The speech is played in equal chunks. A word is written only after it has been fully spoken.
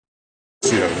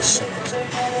see how this sounds.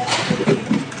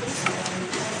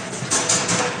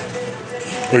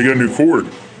 Oh, you got a new cord.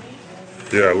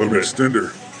 Yeah, a little bit.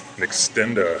 Extender. An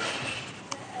extender.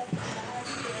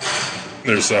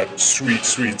 There's that sweet,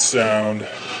 sweet sound.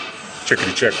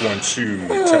 Checkity check 1 2.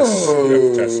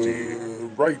 Test. Testy.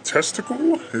 Right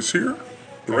testicle is here.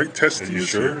 The right testy Are you is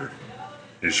sure? here.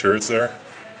 You sure it's there?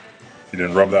 You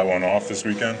didn't rub that one off this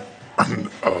weekend?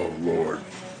 Oh Lord.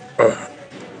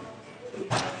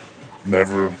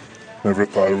 Never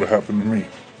thought it would happen to me.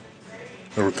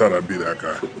 Never thought I'd be that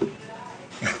guy.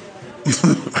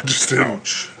 I just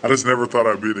didn't. I just never thought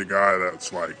I'd be the guy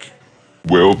that's like,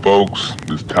 Well, folks,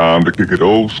 it's time to kick it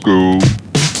old school.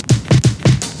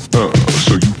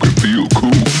 So you can feel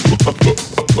cool.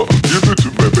 Give it to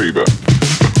me, baby.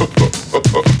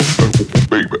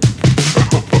 Baby.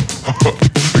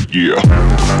 Yeah.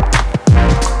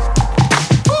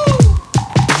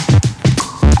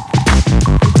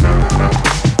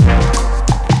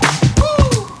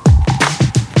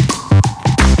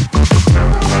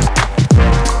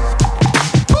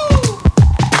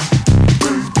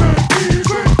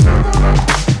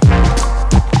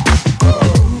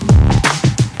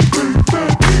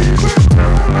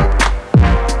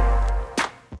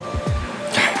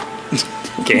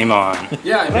 Game on.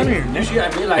 Yeah, I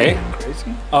mean, like, Hey?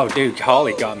 crazy. Oh, dude,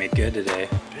 Holly got me good today.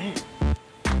 Dang.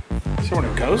 Throwing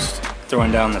a ghost?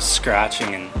 Throwing down the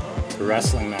scratching and the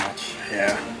wrestling match.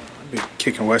 Yeah. I've been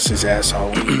kicking Wesley's ass all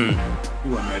week. You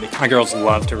weren't ready. My girls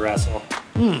love to wrestle.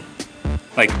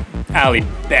 Like, Allie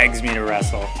begs me to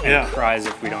wrestle and Yeah. cries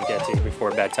if we don't get to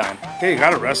before bedtime. Hey, you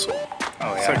gotta wrestle.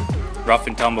 Oh, It's yeah. Rough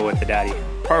and tumble with the daddy.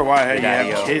 Part of why you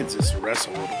Daddy-o. have kids is to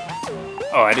wrestle with them.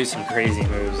 Oh, I do some crazy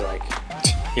moves. Like,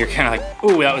 you're kind of like,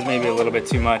 ooh, that was maybe a little bit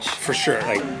too much. For sure.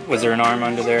 Like, was there an arm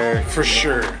under there? For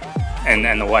sure.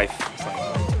 And the wife was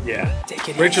like, Yeah. take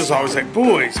it Rachel's easy. always like,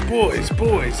 boys, boys,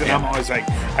 boys. And Yeah. I'm always like,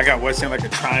 I got Wesley in like a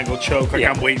triangle choke. Like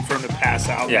Yeah. I'm waiting for him to pass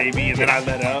out Yeah. maybe. And then I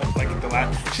let up like at the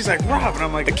last. She's like, Rob. And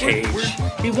I'm like, The cage.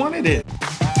 He wanted it.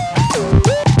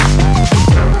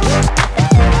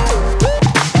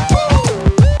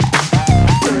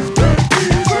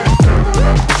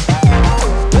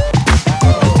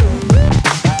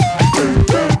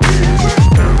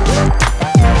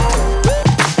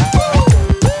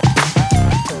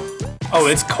 Oh,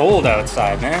 it's cold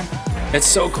outside, man. It's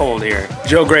so cold here.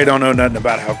 Joe Gray don't know nothing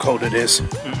about how cold it is.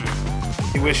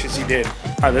 He wishes he did. All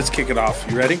right, let's kick it off.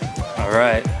 You ready? All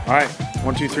right. All right.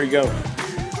 1, 2, 3, go.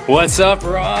 What's up,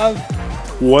 Rob?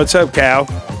 What's up, Cal?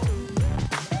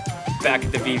 Back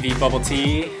at the VV Bubble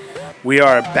Tea. We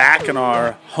are back in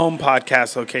our home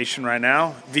podcast location right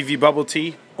now, VV Bubble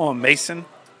Tea on Mason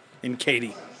in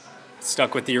Katy.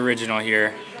 Stuck with the original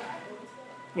here.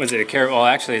 Was it a carrot? Well,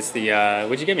 actually, it's the,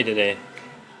 what'd you get me today?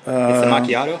 It's the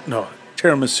macchiato? No,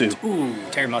 tiramisu. Ooh,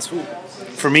 tiramisu.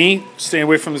 For me, staying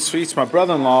away from the sweets, my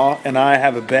brother-in-law and I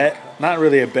have a bet, not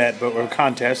really a bet, but a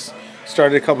contest,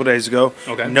 started a couple days ago.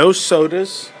 Okay. No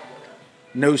sodas,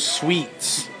 no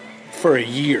sweets for a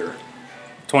year.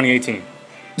 2018.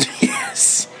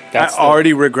 Yes. That's I the-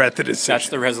 already regret the decision. That's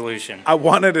the resolution. I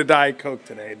wanted a Diet Coke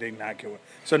today. I did not get one.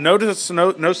 So no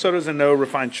sodas and no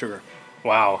refined sugar.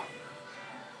 Wow.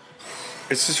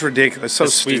 It's just ridiculous. So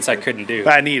The sweets stupid. I couldn't do.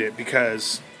 But I need it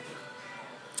because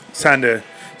it's time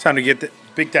to get the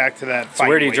big back to that. So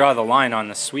where do you weight. draw the line on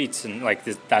the sweets? And like,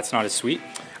 that's not a sweet?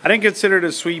 I didn't consider it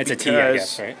a sweet It's because a tea, I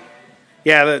guess, right?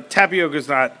 Yeah, the tapioca is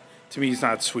not, to me, it's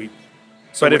not sweet.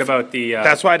 So But what if- about the...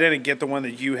 That's why I didn't get the one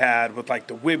that you had with like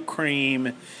the whipped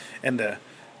cream and the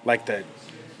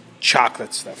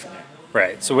chocolate stuff in it.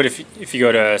 Right. So what if you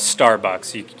go to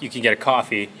Starbucks, you can get a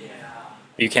coffee.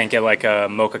 You can't get like a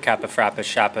mocha kappa frappa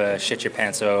shappa shit your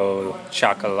pantso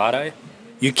chocolate?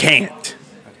 You can't.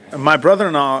 My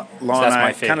brother-in-law and that's I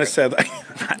my kind of favorite.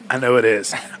 said, I know it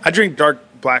is. I drink dark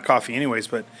black coffee anyways,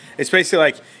 but it's basically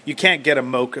like you can't get a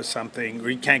mocha something, or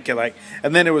you can't get like,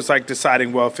 and then it was like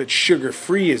deciding, well, if it's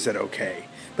sugar-free, is it okay?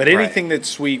 But anything that's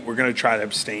sweet, we're going to try to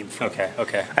abstain from.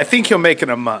 Okay. I think he'll make it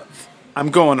a month. I'm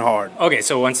going hard. Okay,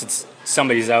 so once it's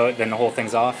somebody's out, then the whole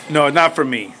thing's off? No, not for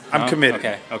me. I'm No?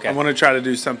 committed. Okay. I want to try to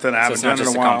do something I So haven't it's done not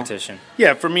just in a a while. competition.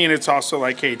 Yeah, for me, and it's also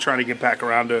like, hey, trying to get back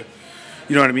around to,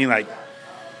 you know what I mean? Like,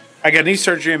 I got knee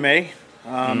surgery in May.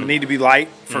 I need to be light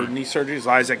for knee surgery as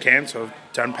light as I can. So I've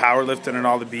done powerlifting and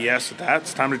all the BS with that.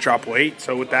 It's time to drop weight.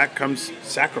 So with that comes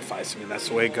sacrifice. I mean, that's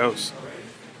the way it goes.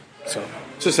 So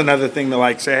it's just another thing to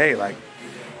like say, hey, like,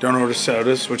 don't order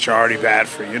sodas, which are already bad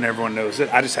for you, and everyone knows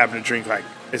it. I just happen to drink like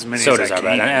as many Sodas as I are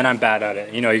can. bad, and I'm bad at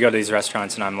it. You know, you go to these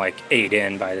restaurants and I'm like 8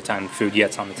 in by the time food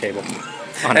gets on the table.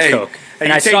 on Hey, Coke. hey, And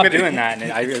you I take stopped me to- doing that,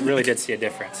 and I really did see a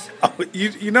difference. Oh,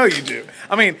 you know you do.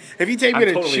 I mean, if you take me I'm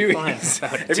to totally fine Chewy's,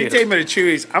 about it, if you too. take me to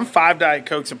Chewy's, I'm 5 Diet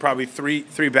Cokes and probably three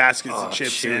baskets Oh, of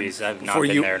chips Chewy's, in I've not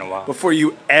been there in a while. before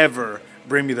you ever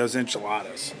bring me those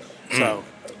enchiladas. So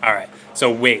All right.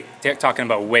 So weight. Talking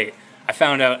about weight. I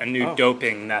found out a new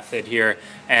doping method here,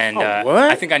 and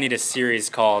what? I think I need a series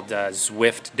called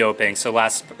Zwift doping. So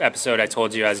last episode I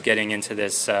told you I was getting into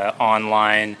this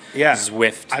online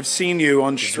Zwift. I've seen you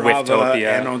on Strava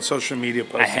Zwiftopia. and on social media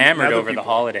posts. I hammered Other over the people.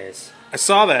 holidays. I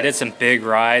saw that. I did some big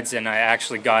rides, and I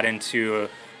actually got into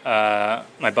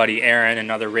my buddy Aaron,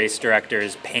 another race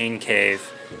director's pain cave,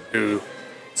 who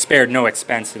spared no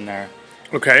expense in there.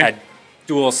 Okay. Had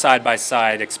dual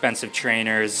side-by-side expensive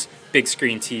trainers, big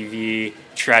screen TV,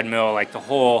 treadmill, like the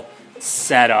whole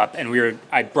setup. And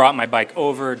I brought my bike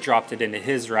over, dropped it into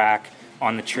his rack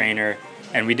on the trainer,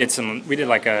 and we did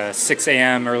like a 6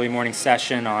 a.m. early morning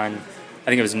session on, I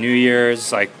think it was New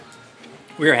Year's. Like,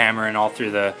 we were hammering all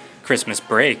through the Christmas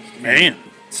break. Man.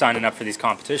 Signing up for these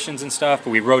competitions and stuff.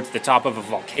 But we rode to the top of a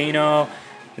volcano.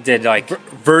 Did like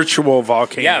Virtual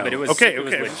volcano. yeah, but it was okay. it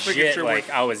was Let's make legit. sure Like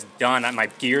I was done. My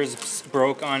gears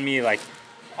broke on me. Like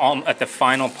at the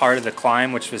final part of the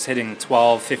climb, which was hitting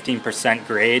 15%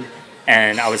 grade,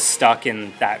 and I was stuck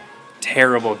in that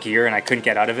terrible gear, and I couldn't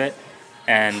get out of it.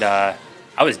 And I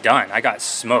was done. I got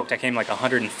smoked. I came like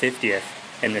 150th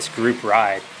in this group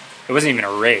ride. It wasn't even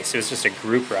a race. It was just a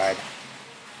group ride,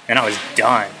 and I was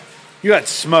done. You got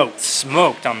smoked.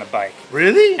 Smoked on the bike.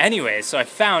 Really? Anyway, so I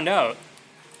found out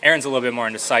Aaron's a little bit more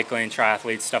into cycling,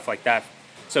 triathletes, stuff like that.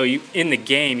 So in the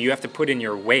game, you have to put in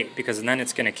your weight, because then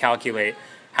it's going to calculate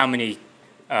how many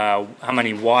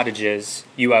wattages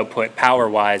you output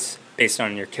power-wise based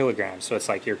on your kilograms. So it's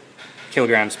like your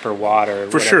kilograms per watt or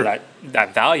For whatever sure.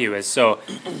 that value is. So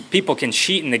people can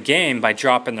cheat in the game by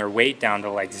dropping their weight down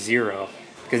to like 0,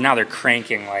 because now they're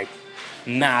cranking like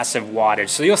massive wattage.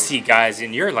 So you'll see guys,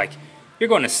 and you're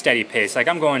going a steady pace. Like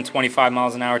I'm going 25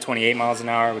 miles an hour, 28 miles an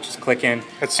hour, which is clicking.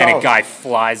 That's and a solid. guy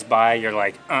flies by. You're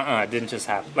like, it didn't just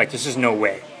happen. Like there's just no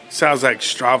way. Sounds like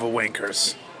Strava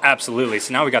wankers. Absolutely.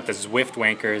 So now we got the Zwift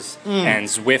wankers and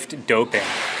Zwift doping.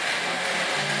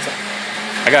 So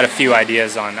I got a few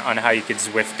ideas on how you could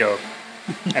Zwift dope.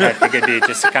 And I think it'd be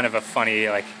just kind of a funny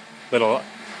like little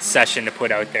session to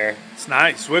put out there. It's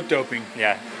nice. Zwift doping.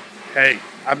 Yeah. Hey,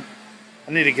 I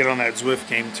need to get on that Zwift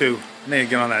game too. I need to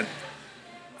get on that.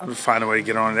 I'm gonna find a way to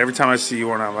get on it. Every time I see you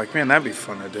on, I'm like, man, that'd be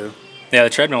fun to do. Yeah, the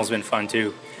treadmill's been fun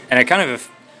too. And I kind of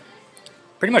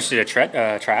pretty much did a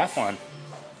triathlon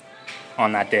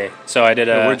on that day. So I did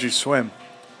Where'd you swim?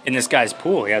 in this guy's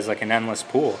pool. He has like an endless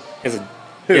pool. He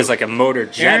has like a motor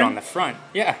jet Aaron? on the front.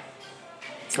 Yeah.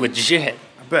 It's legit.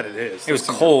 I bet it is. It was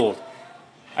cold.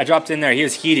 I dropped in there. He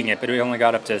was heating it, but we only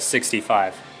got up to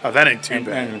 65. Oh, that ain't too And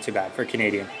bad. not too bad for a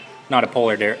Canadian. Not a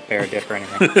polar bear dip or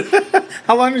anything.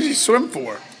 How long did you swim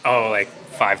for? Oh, like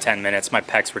 5-10 minutes. My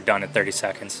pecs were done at 30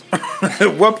 seconds.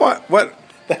 What?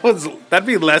 That'd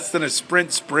be less than a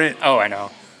sprint. Oh, I know.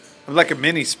 Like a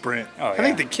mini sprint. Oh, I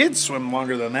think yeah. the kids swim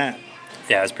longer than that.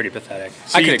 Yeah, it was pretty pathetic.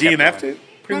 So you could've kept DNF'd going. it?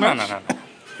 Pretty No. much?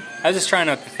 I was just trying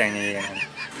out the thingy, and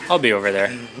I'll be over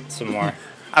there some more.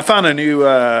 I found a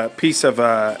new piece of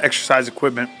exercise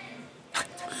equipment.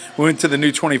 We went to the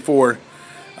new 24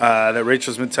 that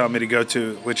Rachel's been telling me to go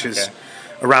to, which is Okay.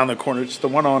 around the corner. It's the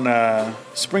one on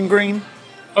Spring Green.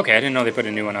 Okay, I didn't know they put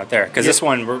a new one out there. Because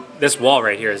Yeah. this wall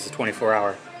right here is a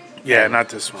 24-hour. Yeah, And- not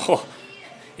this one. Oh,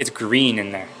 it's green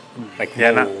in there. Like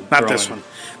Yeah, mold not this growing. one.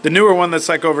 The newer one that's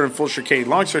like over in Full Chicade.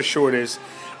 Long story short is,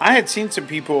 I had seen some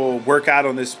people work out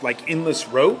on this like endless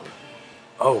rope,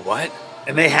 Oh, what?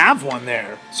 and they have one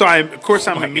there. So I'm my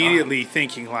God. immediately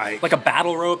thinking like Like a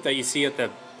battle rope that you see at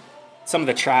some of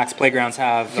the tracks, playgrounds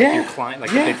have. Like you climb, like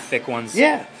the big thick ones.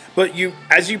 yeah. But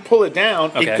as you pull it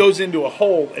down, Okay. it goes into a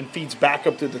hole and feeds back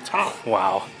up to the top.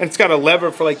 Wow. And it's got a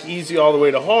lever for like easy all the way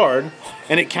to hard,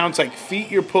 and it counts like feet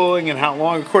you're pulling and how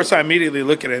long. Of course, I immediately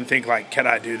look at it and think like, can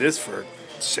I do this for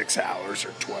 6 hours or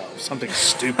 12? Something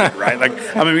stupid, right? Like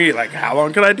I'm immediately like, how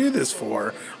long can I do this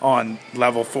for on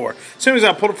level 4? As soon as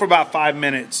I pulled it for about 5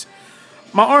 minutes,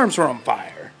 my arms were on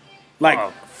fire, like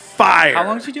Oh. fire. How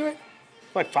long did you do it?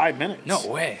 Like 5 minutes. No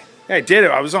way. Yeah, I did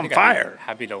it. I was on I'd be fire.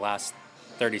 happy to last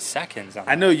 30 seconds on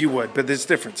I know you would, but there's a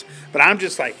difference. But I'm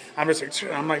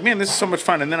like, man, this is so much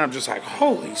fun. And then I'm just like,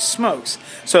 holy smokes.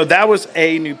 So that was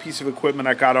a new piece of equipment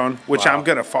I got on, which Wow. I'm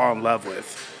going to fall in love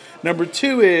with. Number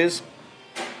 2 is,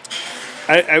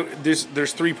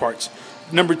 there's 3 parts.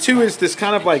 Number 2 is this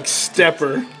kind of like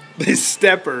stepper,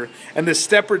 and the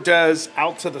stepper does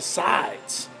out to the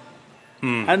sides.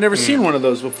 I've never seen one of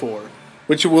those before.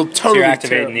 which will totally you're tear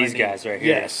activating up my these knee. guys right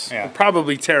here. Yes, Yeah. it'll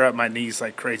probably tear up my knees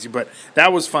like crazy, but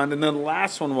that was fun. And then the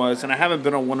last one was, and I haven't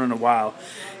been on one in a while,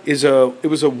 it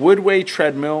was a Woodway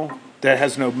treadmill that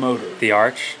has no motor. The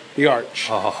arch. The arch.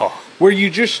 Oh, Where you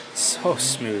just, so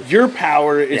smooth. your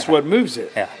power is Yeah. what moves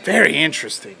it. Yeah. Very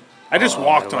interesting. I just Oh,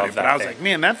 walked I on love it, but that I was thing. like,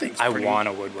 man, that thing's I pretty. want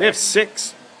a Woodway. They have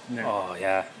 6. Oh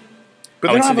yeah. But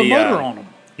I they went don't have to a the, motor on them.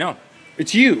 No.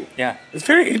 It's you. Yeah. It's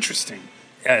very interesting.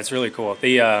 Yeah, it's really cool.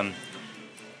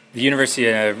 The University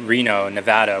of Reno,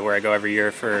 Nevada, where I go every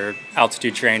year for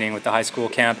altitude training with the high school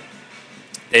camp,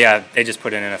 they just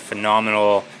put in a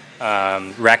phenomenal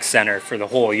rec center for the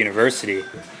whole university.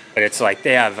 But it's like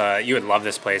they have, you would love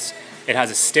this place. It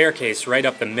has a staircase right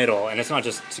up the middle, and it's not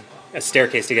just a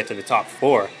staircase to get to the top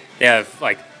floor. They have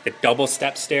like the double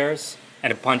step stairs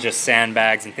and a bunch of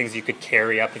sandbags and things you could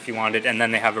carry up if you wanted. And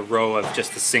then they have a row of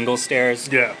just the single stairs.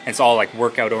 Yeah. And it's all like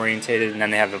workout orientated. And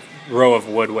then they have a row of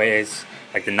woodways,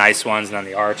 like the nice ones and then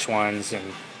the arch ones. And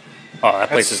oh, that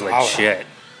place is solid. legit.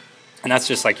 And that's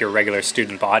just like your regular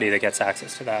student body that gets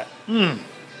access to that.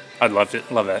 I'd love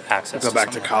that access. Go to back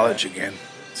to something like college again.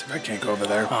 See if I can't go over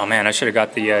there. that. Oh man, I should have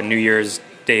got the New Year's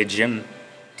Day gym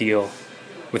deal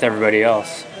with everybody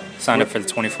else. Signed up for the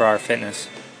 24-hour fitness.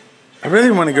 I really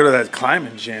want to go to that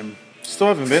climbing gym. Still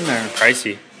haven't been there.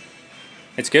 Pricey.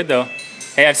 It's good though.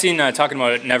 Hey, I've seen talking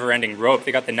about never-ending rope.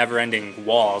 They got the never-ending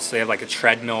walls. So they have like a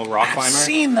treadmill rock climber. I've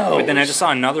seen those. But then I just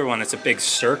saw another one that's a big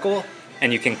circle,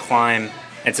 and you can climb.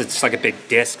 It's just like a big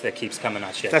disc that keeps coming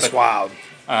at you. That's But,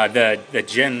 wild. the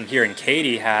gym here in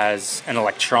Katy has an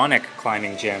electronic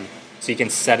climbing gym, so you can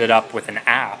set it up with an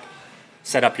app.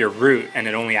 Set up your route, and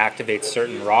it only activates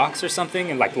certain rocks or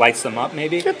something, and like lights them up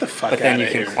maybe. Get the fuck But then outta you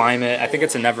can here. climb it. I think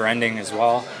it's a never-ending as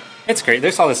well. It's great.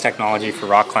 There's all this technology for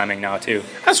rock climbing now too.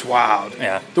 That's wild.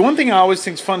 Yeah. The one thing I always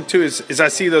think is fun too is I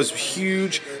see those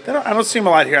huge. I don't see them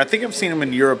a lot here. I think I've seen them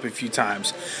in Europe a few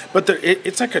times, but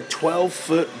it's like a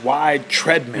 12-foot wide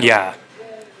treadmill. Yeah.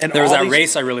 And There was all that these-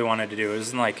 race I really wanted to do. It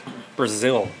was in like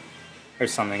Brazil or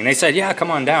something, and they said, "Yeah, come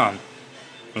on down."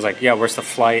 I was like, "Yeah, where's the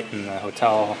flight and the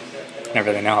hotel and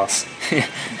everything else?"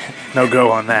 No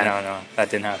go on that. No, that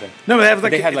didn't happen. No, but they have But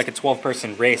like they had like a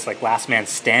 12-person race, like last man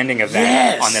standing event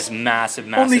Yes! on this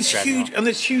massive on these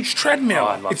treadmill. huge treadmill.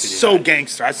 Oh, I'd love it's to do so that.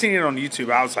 gangster. I've seen it on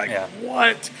YouTube. I was like, Yeah.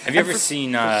 what? Have you And ever for-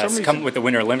 seen, for some reason- with the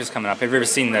Winter Olympics coming up, have you ever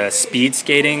seen the speed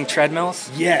skating treadmills?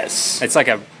 Yes. It's like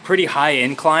a pretty high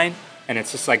incline, and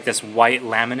it's just like this white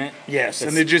laminate. Yes,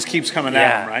 and It's- it just keeps coming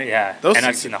Yeah, down, right? Yeah. Those and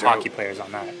I've things seen are the dope. hockey players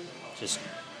on that. Just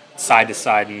side to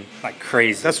side and like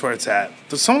crazy. That's where it's at.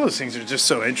 Some of those things are just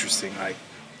so interesting, like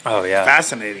oh, yeah.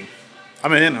 fascinating.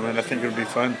 I'm in. I think it would be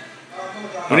fun.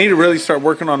 We need to really start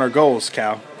working on our goals,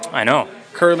 Cal. I know.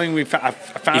 Curling, I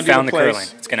found You you found a the place, curling.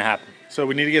 It's going to happen. so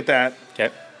we need to get that,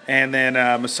 Okay. and then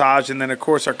massage, and then of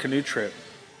course our canoe trip.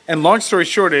 And long story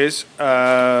short is,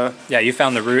 Yeah, you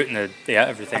found the route and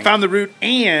everything. I found the route,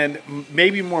 and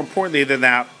maybe more importantly than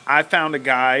that, I found a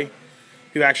guy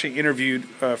who actually interviewed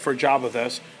for a job with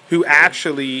us, who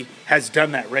actually has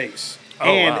done that race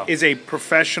and wow. is a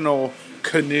professional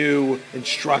canoe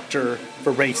instructor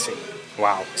for racing.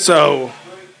 Wow. So,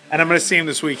 and I'm going to see him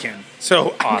this weekend.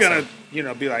 So I'm Awesome.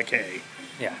 going to, be like, hey,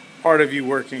 Yeah. part of you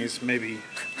working is maybe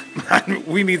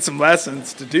we need some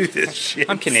lessons to do this shit.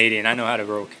 I'm Canadian. I know how to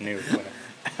row a canoe.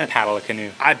 Paddle a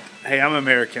canoe. Hey, I'm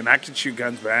American. I can shoot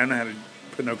guns, but I don't know how to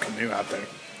put no canoe out there.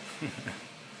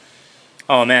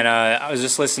 Oh, man. I was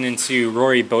just listening to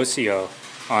Rory Bossio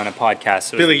on a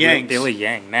podcast. It was Billy Yanks. Billy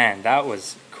Yang. Man, that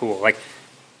was cool. Like,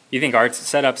 you think art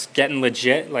setup's getting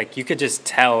legit? Like, you could just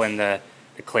tell in the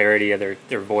clarity of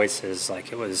their voices.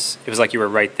 Like, it was like you were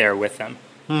right there with them.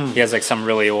 He has, like, some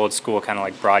really old school kind of,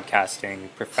 like, broadcasting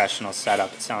professional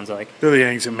setup, it sounds like. Billy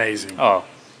Yang's amazing. Oh,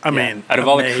 I mean, out of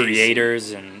all the amazing.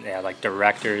 creators and like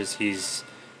directors, he's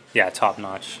top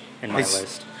notch in my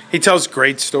list. He tells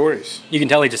great stories. You can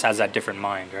tell he just has that different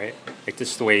mind, right? Like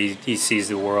just the way he sees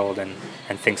the world and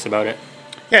thinks about it.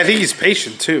 Yeah, I think he's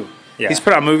patient too. Yeah. He's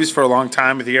put out movies for a long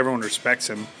time. I think everyone respects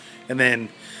him. And then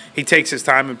he takes his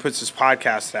time and puts his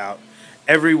podcast out.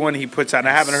 Every one he puts out,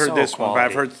 I haven't heard So this one, but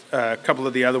I've quality. heard a couple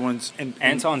of the other ones. And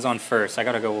Anton's on first. I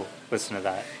gotta go listen to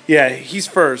that. yeah, he's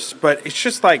first. But it's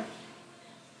just like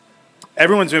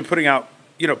everyone's been putting out,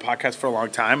 podcasts for a long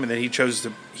time, and then he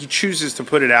chooses to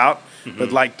put it out. Mm-hmm.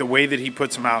 But like the way that he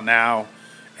puts them out now,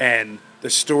 and the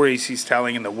stories he's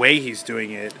telling, and the way he's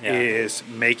doing it is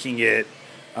making it,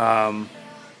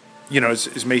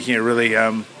 is making it really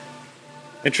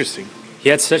interesting. He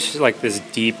had such like this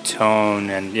deep tone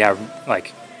and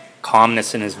like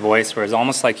calmness in his voice, where it's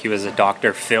almost like he was a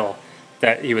Dr. Phil,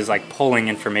 that he was like pulling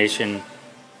information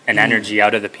and energy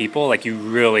out of the people. Like, you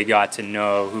really got to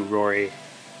know who Rory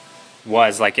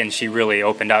was. Like, and she really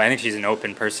opened up. I think she's an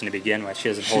open person to begin with. She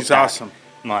doesn't hold back awesome.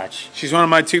 much. She's one of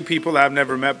my two people that I've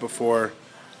never met before.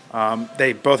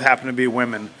 They both happen to be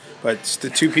women, but it's the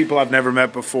two people I've never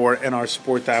met before in our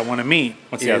sport that I want to meet.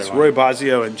 What's the other one? Roy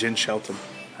Bosio and Jen Shelton.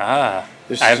 I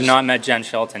have not met Jen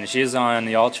Shelton. She is on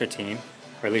the Ultra team,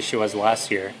 or at least she was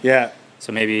last year. Yeah.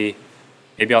 So maybe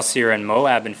I'll see her in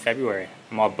Moab in February.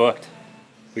 I'm all booked.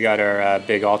 We got our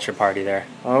big Ultra party there.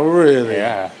 Oh, really?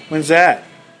 Yeah. When's that?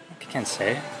 I can't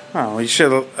say. Oh, you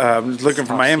should have. I was looking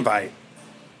for my Top invite.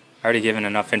 I already given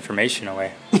enough information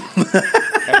away.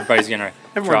 Everybody's gonna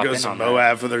Everyone drop goes in to on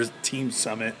Moab for their team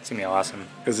summit. It's gonna be awesome.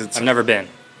 Because it's. I've never been.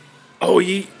 Oh,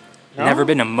 you. No? Never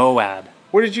been to Moab.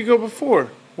 Where did you go before?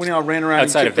 When y'all ran around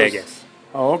Outside and of took those- Vegas.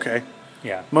 Oh, okay.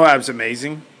 Yeah. Moab's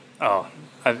amazing. Oh,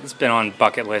 it's been on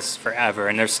bucket lists forever,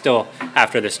 and there's still,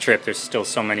 after this trip, there's still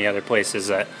so many other places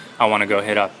that I want to go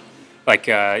hit up. Like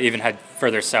even head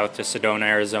further south to Sedona,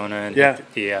 Arizona, and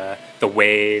hit the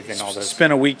Wave and all those.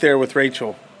 Spent a week there with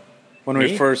Rachel when we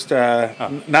Me? first.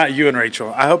 Not you and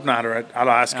Rachel. I hope not. Or I'll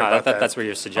ask her Oh, about that. that's what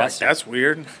you're suggesting. That's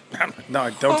weird. No,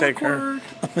 don't take her.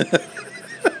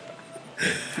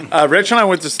 Rachel and I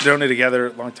went to Sedona together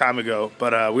a long time ago,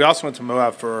 but we also went to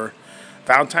Moab for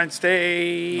Valentine's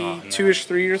Day 2-ish,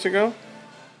 3 years ago.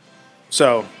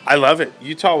 So I love it.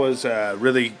 Utah was a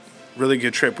really, really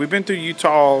good trip. We've been through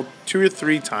Utah 2 or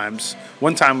 3 times.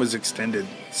 One time was extended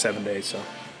 7 days, so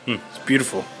it's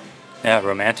beautiful. Yeah,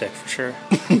 romantic for sure.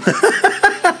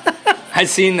 I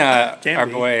seen our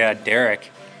boy Derek,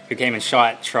 who came and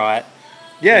shot Trot.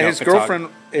 Yeah, you know, his girlfriend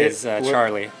is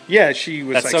Charlie. Yeah, she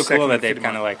was. That's like so cool that second they've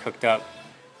kind of like hooked up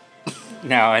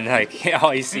now, and like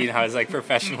all you see now is like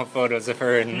professional photos of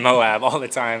her in Moab all the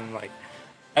time. Like,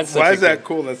 that's Why is that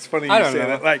cool? That's funny you say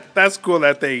that. Like, that's cool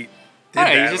that they did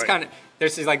that. You just kind of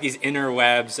there's just like these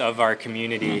interwebs of our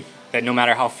community that no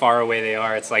matter how far away they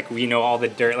are, it's like we know all the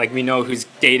dirt. Like we know who's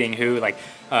dating who. Like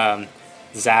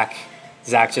Zach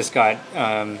just got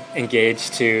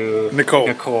engaged to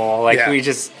Nicole. Like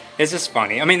it's just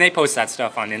funny. I mean, they post that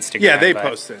stuff on Instagram. Yeah, they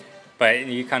post it. But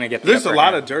you kind of get There's a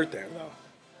lot of dirt there, though.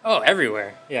 Oh,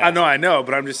 everywhere. Yeah. I know,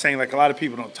 but I'm just saying, like, a lot of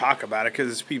people don't talk about it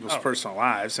because it's people's personal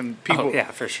lives, and people. Oh,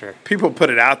 yeah, for sure. People put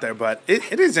it out there, but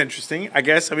it is interesting, I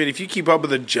guess. I mean, if you keep up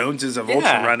with the Joneses of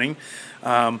ultra running,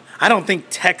 I don't think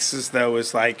Texas though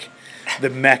is like the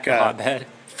mecca hotbed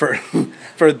for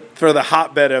the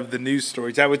hotbed of the news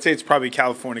stories. I would say it's probably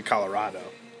California, Colorado.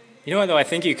 You know what, though? I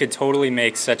think you could totally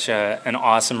make such an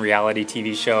awesome reality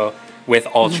TV show with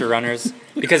ultra runners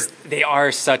because they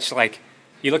are such, like,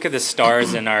 you look at the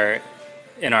stars in our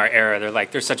era,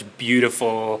 they're such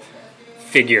beautiful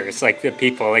figures, like the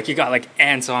people. Like, you got, like,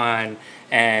 Anton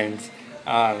and...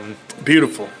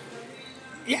 beautiful.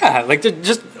 Yeah, like,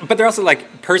 but they're also,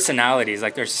 like, personalities.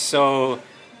 Like, they're so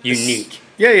unique.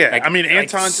 Yeah. Like, I mean,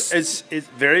 Anton's is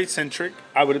very eccentric.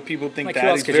 People think like,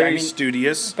 that he's very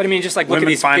studious. But I mean, just like look Women at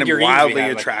these find figurines him wildly we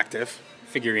have, attractive.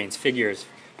 Like, figures.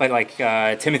 But like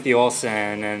Timothy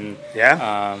Olsen and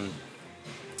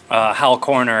Hal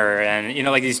Corner and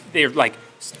like they're like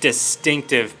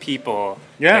distinctive people.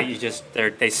 Yeah,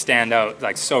 that they stand out,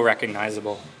 like so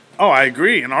recognizable. Oh, I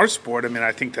agree. In our sport, I mean,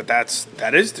 I think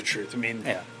that is the truth. I mean,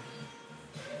 yeah,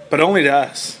 but only to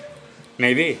us.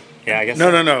 Maybe. Yeah, I guess.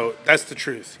 No. That's the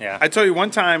truth. Yeah. I tell you, one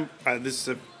time, this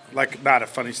is not a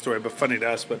funny story, but funny to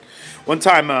us. But one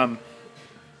time,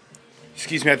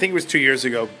 excuse me, I think it was 2 years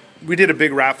ago. We did a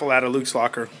big raffle out of Luke's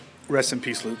locker. Rest in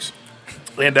peace, Luke's.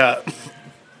 And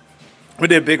we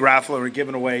did a big raffle and we're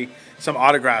giving away some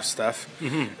autograph stuff.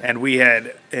 Mm-hmm. And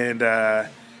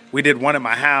we did one at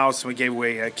my house. And we gave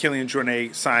away Killian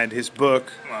Jornet signed his book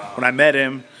when I met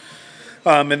him.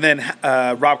 And then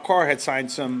Rob Carr had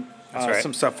signed some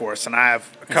stuff for us. And I have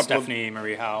a couple Stephanie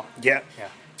Marie Howe. Yeah.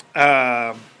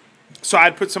 So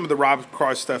I'd put some of the Rob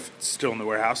Carr stuff still in the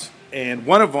warehouse. And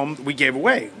one of them we gave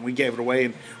away. And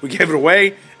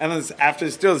then after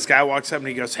this guy walks up and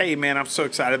he goes, "Hey, man, I'm so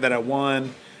excited that I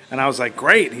won." And I was like,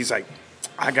 "Great." And he's like,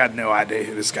 "I got no idea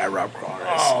who this guy Rob Carr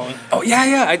is." Oh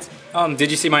yeah.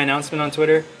 Did you see my announcement on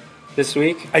Twitter this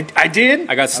week? I did.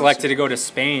 I got selected to go to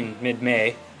Spain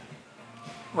mid-May,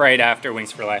 right after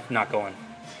Wings for Life. Not going.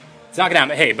 It's not going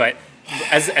to happen. Hey, but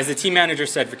as the team manager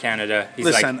said for Canada, he's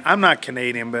Listen, I'm not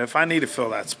Canadian, but if I need to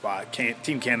fill that spot,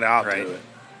 Team Canada, I'll do it.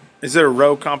 Is there a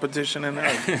row competition in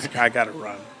there? I got to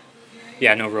run.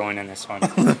 Yeah, no rowing in this one.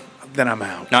 Then I'm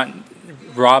out.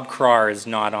 Rob Carr is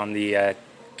not on the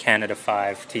Canada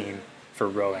 5 team for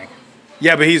rowing.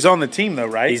 Yeah, but he's on the team though,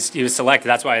 right? He was selected.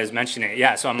 That's why I was mentioning it.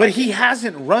 Yeah, so I'm But like, he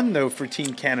hasn't run though for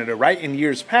Team Canada, right? In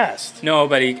years past. no,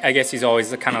 but I guess he's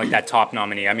always kind of like that top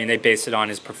nominee. I mean, they base it on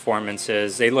his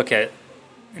performances. They look at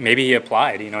maybe he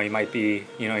applied. He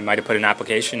might have put an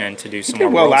application in to do some He did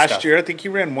more well world last stuff. year. I think he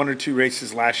ran 1 or 2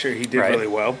 races last year. He did Right. really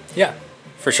well. Yeah,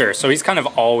 for sure. So he's kind of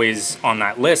always on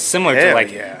that list, similar to Hell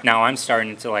like yeah. now I'm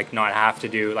starting to like not have to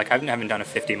do like I haven't done a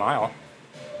 50 mile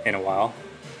in a while,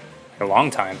 a long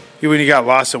time. When you got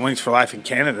lost in Wings for Life in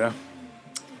Canada.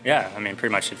 Yeah, I mean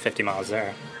pretty much did 50 miles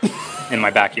there in my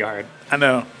backyard. I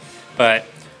know. But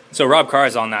so Rob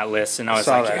Carr's on that list, and I was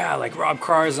saw like, that. yeah, like Rob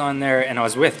Carr's on there, and I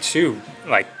was with two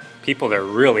like people that are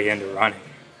really into running.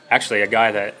 Actually, a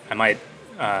guy that I might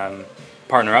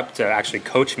partner up to actually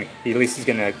coach me. At least he's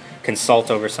going to consult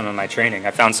over some of my training.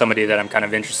 I found somebody that I'm kind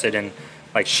of interested in,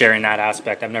 like sharing that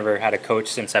aspect. I've never had a coach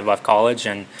since I've left college,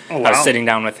 and Oh, I was wow. sitting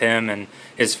down with him and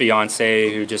his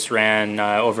fiance, who just ran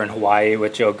over in Hawaii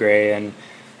with Joe Gray and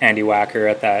Andy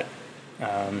Wacker at that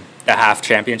the half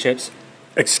championships.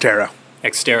 Xterra.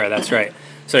 Xterra, that's right.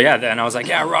 So yeah, then I was like,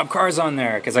 yeah, Rob Carr's on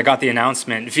there, because I got the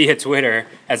announcement via Twitter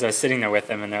as I was sitting there with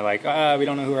them, and they're like, we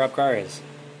don't know who Rob Carr is.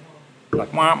 I'm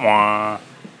like, wah wah.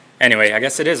 Anyway, I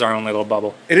guess it is our own little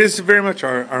bubble. It is very much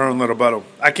our own little bubble.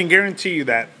 I can guarantee you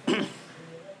that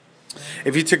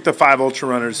if you took the 5 ultra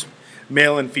runners,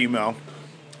 male and female,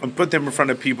 and put them in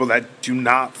front of people that do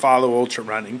not follow ultra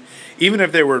running, even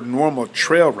if they were normal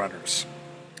trail runners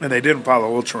and they didn't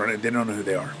follow ultra running, they don't know who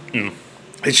they are.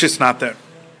 It's just not that.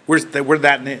 We're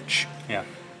that niche, Yeah.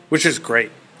 which is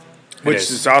great, which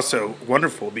is. is also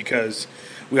wonderful because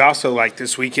we also, like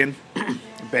this weekend,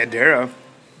 Bandera,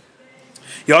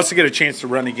 you also get a chance to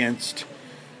run against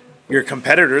your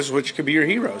competitors, which could be your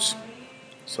heroes.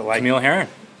 So like Camille Herron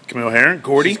Camille Herron,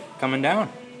 Gordy, coming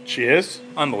down. she is.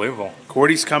 Unbelievable.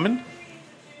 Gordy's coming.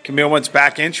 Camille wants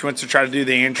back in. She wants to try to do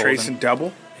the Ann Golden. Trace and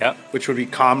double, Yep. which would be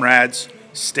Comrades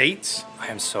States. I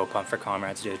am so pumped for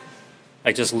Comrades, dude.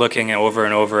 Like just looking over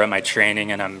and over at my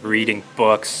training, and I'm reading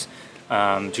books.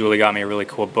 Julie got me a really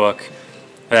cool book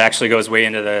that actually goes way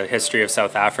into the history of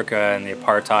South Africa and the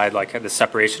apartheid, like the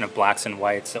separation of blacks and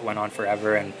whites that went on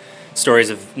forever, and stories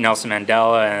of Nelson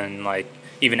Mandela, and like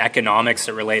even economics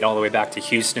that relate all the way back to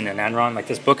Houston and Enron. Like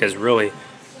this book is really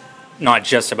not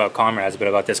just about Comrades, but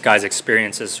about this guy's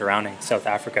experiences surrounding South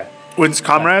Africa. When's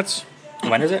Comrades?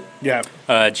 When is it? Yeah.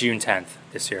 June 10th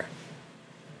this year.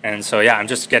 And so, yeah, I'm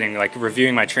just getting, like,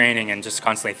 reviewing my training and just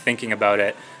constantly thinking about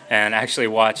it. And I actually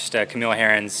watched Camille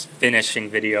Herron's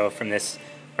finishing video from this,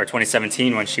 or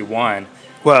 2017 when she won.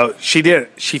 Well, she did.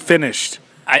 She finished.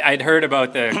 I'd heard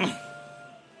about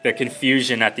the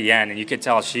confusion at the end, and you could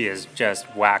tell she is just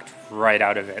whacked right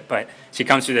out of it. But she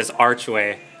comes through this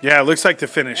archway Yeah, it looks like the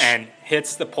finish. and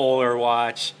hits the polar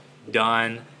watch,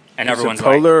 done, and Is everyone's it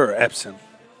like, Polar or Epson?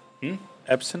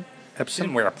 Epson? she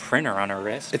didn't wear a printer on her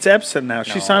wrist. It's Epson now.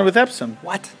 She No. signed with Epson.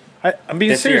 What? I'm being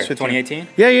This year, serious with you. 2018?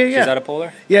 Yeah, yeah, yeah. She's out of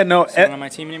Polar? Yeah, no. She's not on my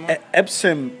team anymore?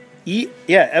 Epson.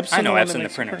 Epson. I know the one Epson, that the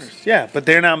makes printers. Yeah, but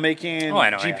they're now making Oh, I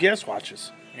know, yeah. GPS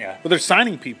watches. Yeah. Well, they're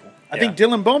signing people. I think Yeah.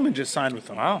 Dylan Bowman just signed with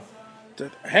them. Wow.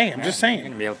 Hey, I'm just You're saying.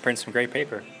 going to be able to print some great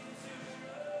paper.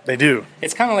 They do.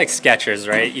 It's kind of like Skechers,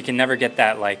 right? You can never get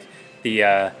that, like,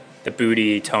 the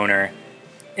booty toner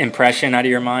impression out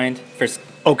of your mind.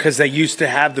 Oh, because they used to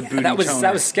have the booty That was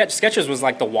toner. Skechers was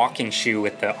like the walking shoe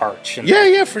with the arch. And Yeah, the-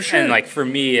 yeah, for sure. And like for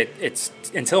me, it's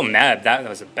until Meb, that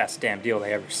was the best damn deal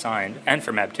they ever signed, and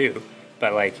for Meb too.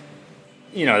 But like,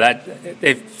 that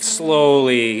they've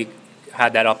slowly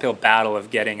had that uphill battle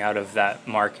of getting out of that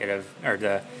market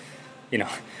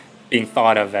being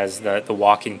thought of as the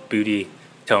walking booty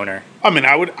toner. I mean,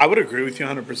 I would agree with you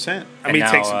 100%. I And mean, it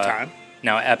now, takes some time.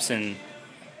 Now Epson,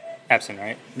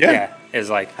 right? Yeah. is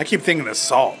like I keep thinking of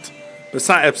salt, but it's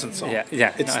not Epson salt. yeah.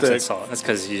 it's no, the Epsom salt. That's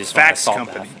because you just want a Fax salt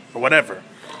company bath. or whatever.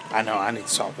 I know. I need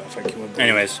salt bath. I can't.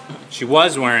 Anyways, she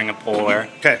was wearing a polar.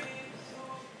 Okay.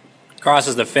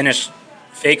 Crosses the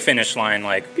fake finish line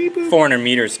like 400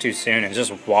 meters too soon, and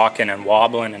just walking and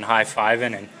wobbling and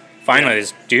high-fiving, and finally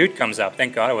this dude comes up.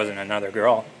 Thank God it wasn't another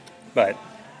girl, but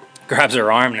grabs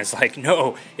her arm and is like,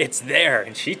 no, it's there.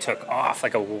 And she took off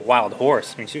like a wild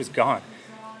horse. I mean, she was gone.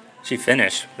 She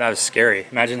finished. That was scary.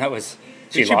 Imagine that was...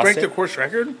 Did she lost break it. the course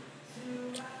record?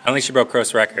 I don't think she broke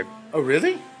course record. Oh,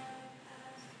 really?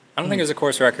 I don't think it was a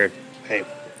course record. Hey,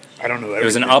 I don't know. It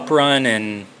was an up run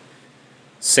in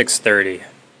 6:30.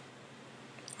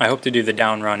 I hope to do the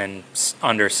down run in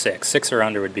under 6. 6 or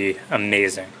under would be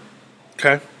amazing.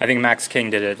 Okay. I think Max King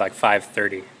did it like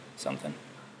 5:30 something.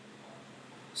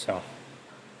 So,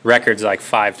 record's like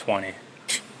 5:20,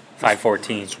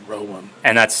 5:14. Row one.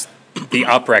 And that's the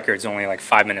up record's only like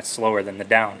 5 minutes slower than the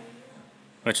down.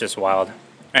 which is wild.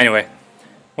 Anyway,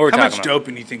 what we're How talking much about.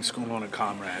 doping do you think's going on at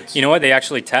Comrades? You know what? They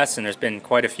actually test, and there's been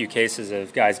quite a few cases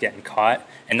of guys getting caught,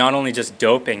 and not only just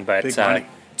doping, but Big money.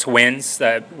 twins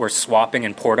that were swapping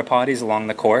in porta potties along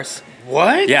the course.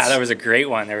 What? Yeah, that was a great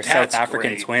one. They were That's South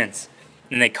African great. twins,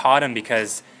 and they caught him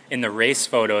because in the race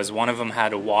photos, one of them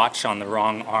had a watch on the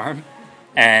wrong arm,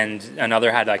 and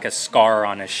another had like a scar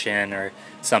on his shin or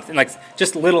something. Like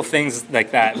just little things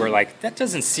like that. Were like that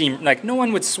doesn't seem like no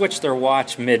one would switch their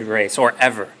watch mid race or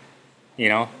ever, you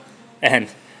know, and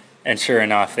sure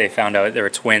enough, they found out there were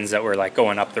twins that were like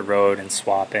going up the road and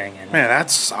swapping. And Man,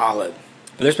 that's solid.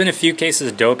 but there's been a few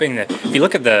cases of doping that, if you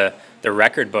look at the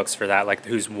record books for that, like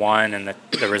who's won and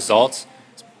the results,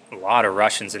 a lot of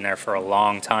Russians in there for a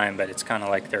long time, but it's kind of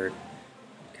like they're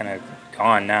kind of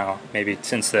gone now. Maybe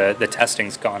since the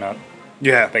testing's gone up.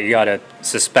 Yeah. But you got to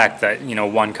suspect that, you know,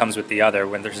 one comes with the other.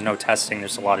 When there's no testing,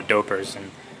 there's a lot of dopers.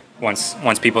 And once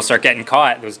people start getting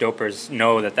caught, those dopers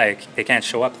know that they can't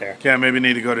show up there. Yeah, maybe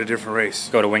need to go to a different race.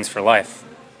 Go to Wings for Life.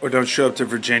 Or don't show up to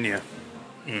Virginia.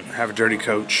 Have a dirty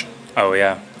coach. Oh,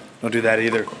 yeah. Don't do that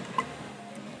either.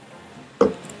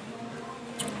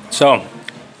 So,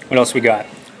 what else we got?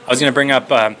 I was going to bring up,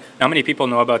 how many people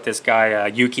know about this guy,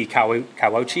 Yuki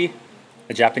Kawauchi,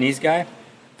 the Japanese guy?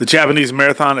 The Japanese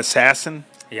marathon assassin.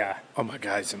 Yeah. Oh my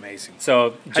God, he's amazing.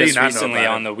 So do you just not know recently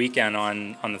about on it? the weekend,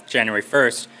 on the January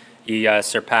 1st, he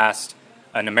surpassed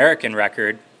an American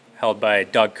record held by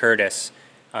Doug Curtis,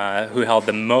 who held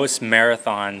the most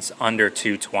marathons under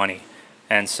 2:20.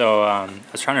 And so I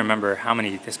was trying to remember how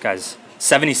many this guy's,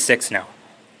 76 now.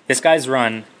 This guy's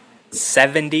run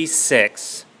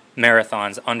 76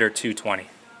 marathons under 2:20.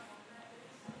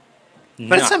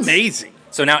 That's Nuts. amazing.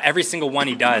 So now every single one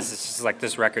he does, it's just like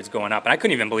this record's going up. And I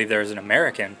couldn't even believe there was an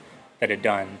American that had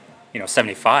done,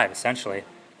 75 essentially.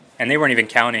 And they weren't even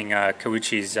counting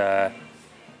Kawuchi's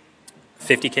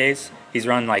 50Ks. He's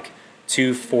run like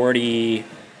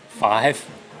 245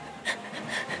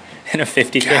 in a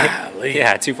 50K. Golly.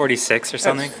 Yeah, 246 or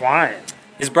something. That's flying.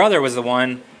 His brother was the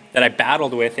one that I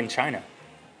battled with in China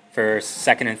for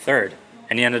second and third.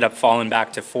 And he ended up falling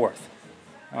back to fourth.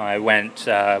 I went,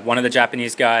 one of the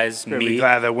Japanese guys, Better be me.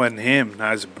 glad that wasn't him,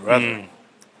 not his brother.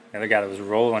 The other guy that was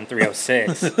rolling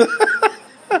 306.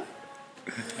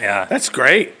 Yeah. That's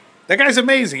great. That guy's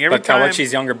amazing. Every But time.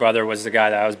 Kawachi's younger brother was the guy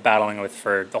that I was battling with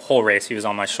for the whole race. He was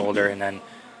on my shoulder and then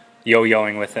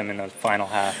yo-yoing with him in the final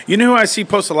half. You know who I see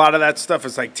post a lot of that stuff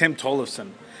is like Tim Tollefson.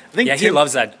 I think Yeah, he Tim,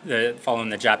 loves that, following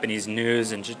the Japanese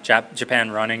news and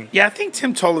Japan running. Yeah, I think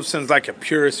Tim Tollefson's like a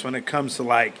purist when it comes to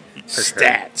like sure.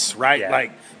 stats, right? Yeah.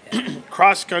 Like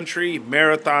cross country,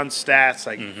 marathon stats,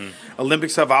 like Olympic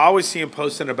stuff. I always see him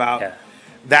posting about Yeah.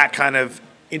 that kind of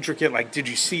intricate. Like, did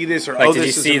you see this? Or Like, oh, did you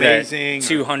this is see amazing. that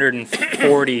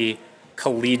 240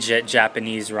 collegiate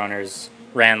Japanese runners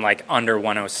ran like under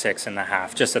 106 and a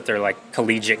half just at their like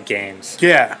collegiate games?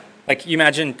 Yeah, Like, you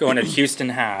imagine going to the Houston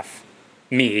half,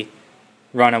 me,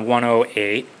 run a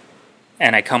 108,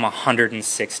 and I come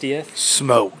 160th.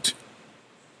 smoked.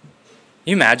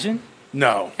 You imagine?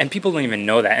 No, And people don't even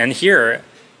know that. And here,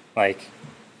 like,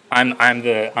 I'm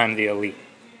the elite.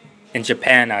 In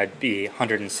Japan, I'd be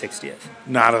 160th.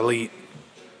 not elite.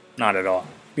 Not at all.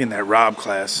 Be in that Rob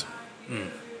class.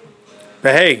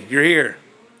 But hey, you're here.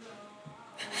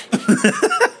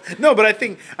 No, but I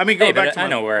think go Hey, back but to I my,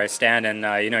 know where I stand,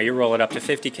 and you roll it up to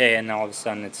 50K, and all of a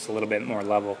sudden it's a little bit more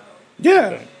level.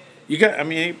 Yeah, you got. I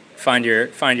mean, Find your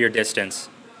distance.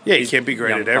 yeah, you These can't be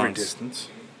great young at every punks. distance.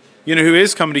 You know who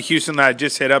is coming to Houston that I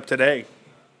just hit up today?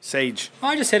 Sage. Oh,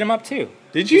 I just hit him up too.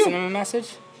 Did you? Send him a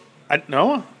message?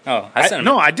 No. Oh, I sent him.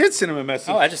 No, I did send him a message.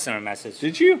 Oh, I just sent him a message.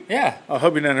 Did you? Yeah. I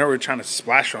hope you didn't know we're trying to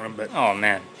splash on him, but Oh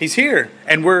man. he's here,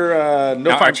 and we're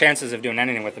Now our fight. chances of doing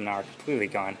anything with him now are completely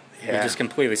gone. We Yeah. just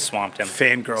completely swamped him.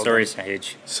 Fangirled Sorry, him.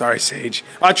 Sage. Sorry, Sage.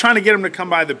 Trying to get him to come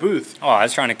by the booth. Oh, I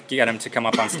was trying to get him to come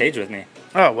up on stage with me.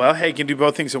 Oh well, hey, you can do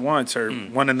both things at once, or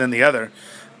one and then the other.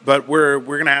 But we're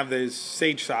gonna have those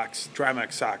Sage socks,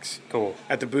 Drymax socks, Cool.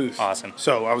 at the booth. Awesome.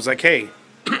 So I was like, hey,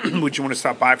 would you want to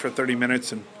stop by for 30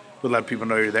 minutes, and we'll let people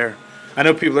know you're there. I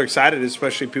know people are excited,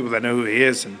 especially people that know who he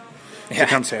is, and Yeah.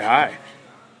 to come say hi.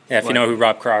 Yeah, if you know who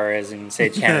Rob Crowder is and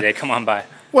Sage Candidate, come on by.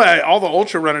 Well, all the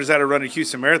ultra runners that are running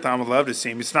Houston Marathon would love to see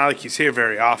him. It's not like he's here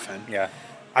very often. Yeah.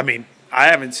 I mean, I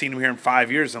haven't seen him here in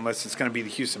 5 years unless it's going to be the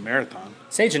Houston Marathon.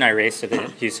 Sage and I raced at the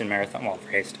Houston Marathon. Well,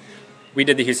 raced. We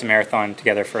did the Houston Marathon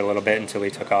together for a little bit until he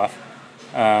took off.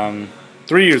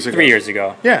 3 years ago. 3 years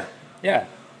ago. Yeah. Yeah.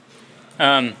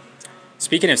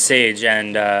 Speaking of Sage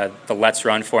and the Let's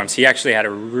Run forums, he actually had a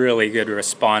really good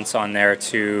response on there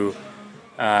to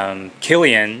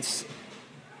Killian's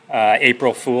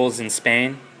April Fools in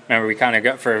Spain. Remember, we kind of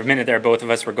got, for a minute there, both of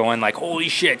us were going like, holy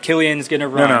shit, Killian's going to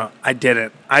run. No, I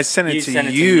didn't. I sent it You to sent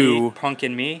it you. to me,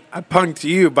 punking me. I punked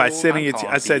you by sending I'm it to you.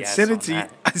 calling I said, BS send it on to you.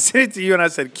 that. I sent it to you, and I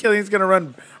said, Killian's going to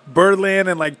run Berlin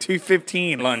in like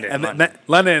 2:15.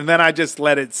 London, and then I just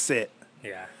let it sit.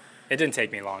 Yeah. It didn't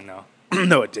take me long, though.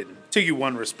 No, it didn't. Took you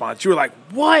one response. You were like,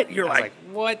 what? You're I was like,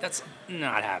 what? That's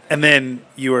not happening. and then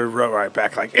you were right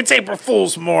back like, it's April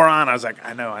Fool's, moron. I was like,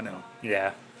 I know.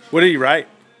 Yeah. What did you write?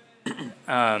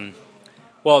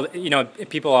 Well,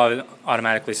 people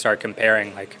automatically start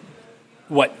comparing, like,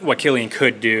 what Killian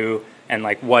could do and,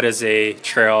 like, what is a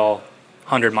trail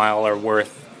 100-miler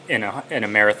worth in a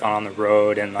marathon on the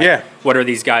road, and, like, what are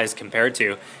these guys compared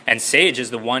to? And Sage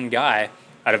is the one guy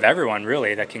out of everyone,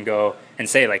 really, that can go and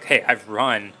say, like, hey, I've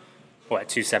run,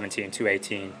 217,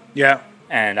 218. Yeah.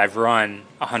 And I've run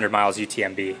 100 miles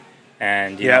UTMB.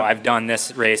 And, you know, I've done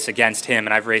this race against him,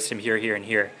 and I've raced him here, here, and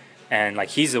here. And, like,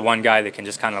 he's the one guy that can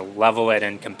just kind of level it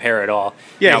and compare it all.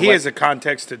 Yeah, he has a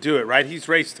context to do it, right? He's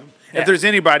raced them. Yeah. If there's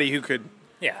anybody who could.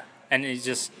 Yeah, and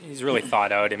he's really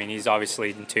thought out. I mean, he's obviously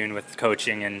in tune with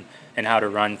coaching and how to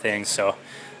run things. So,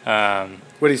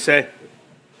 What did he say?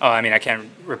 Oh, I mean, I can't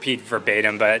repeat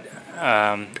verbatim, but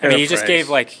I mean, he just gave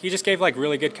like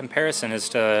really good comparison as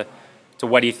to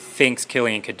what he thinks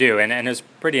Killian could do, and it's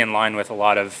pretty in line with a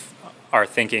lot of our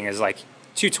thinking. Is like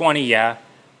 220, yeah,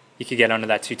 you could get under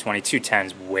that 220.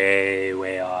 210's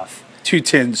way off.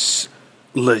 210's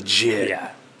legit.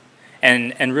 Yeah,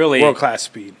 and really world class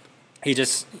speed. He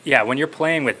just when you're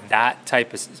playing with that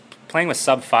type of playing with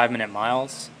sub 5-minute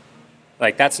miles,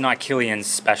 like that's not Killian's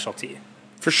specialty.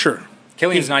 For sure.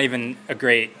 Killian's not even a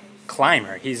great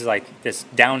climber. He's like this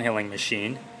downhilling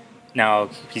machine.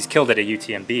 Now, he's killed it at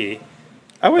UTMB.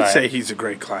 I would say he's a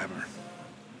great climber.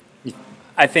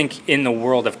 I think in the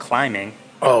world of climbing.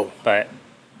 Oh. But.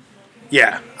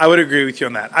 Yeah, I would agree with you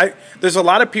on that. There's a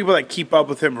lot of people that keep up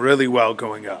with him really well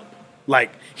going up.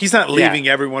 Like, he's not leaving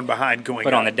everyone behind going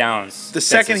up. But on the downs. The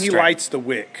second he lights the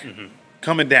wick,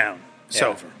 coming down, it's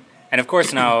over. And of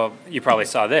course, now you probably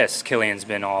saw this. Killian's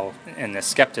been all in the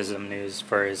skepticism news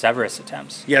for his Everest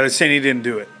attempts. Yeah, they're saying he didn't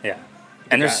do it. Yeah,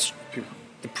 and there's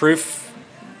the proof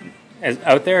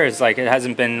out there is like it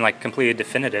hasn't been like completely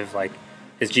definitive. Like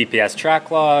his GPS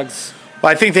track logs. Well,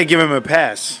 I think they give him a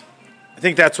pass. I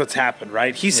think that's what's happened,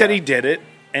 right? He said he did it,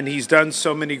 and he's done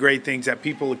so many great things that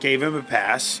people gave him a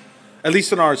pass. At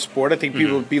least in our sport, I think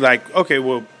people would be like, okay,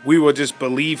 well, we will just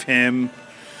believe him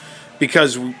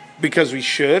because we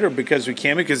should or because we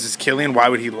can, because it's Killian, why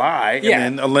would he lie? Yeah.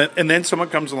 And then someone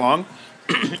comes along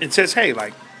and says, hey,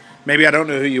 like, maybe I don't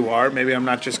know who you are. Maybe I'm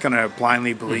not just going to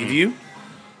blindly believe you.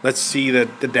 Let's see the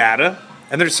data.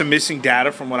 And there's some missing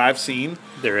data from what I've seen.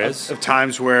 There is. Of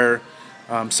times where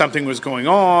something was going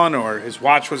on or his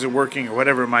watch wasn't working or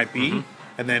whatever it might be.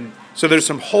 And then, so there's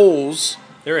some holes.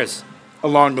 There is.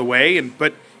 Along the way.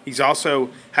 But he's also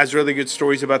has really good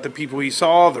stories about the people he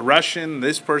saw, the Russian,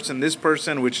 this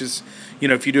person, which is,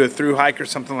 if you do a through hike or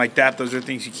something like that, those are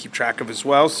things you keep track of as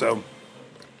well. So,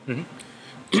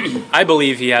 I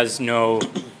believe he has no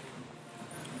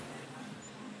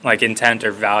like intent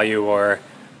or value or,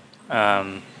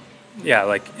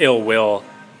 like ill will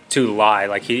to lie.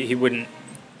 Like he wouldn't.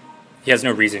 He has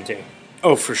no reason to.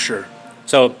 Oh, for sure.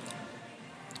 So,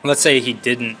 let's say he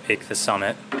didn't make the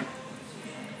summit.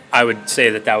 I would say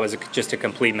that was just a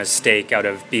complete mistake out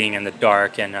of being in the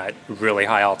dark and at really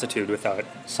high altitude without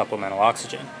supplemental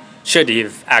oxygen. Should he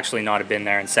have actually not have been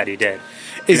there and said he did?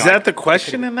 Is that the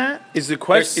question in that? Is the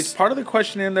question? Is part of the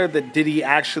question in there that did he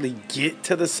actually get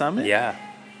to the summit? Yeah.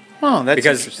 Oh, that's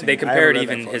because interesting. They compared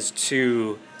even his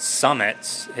two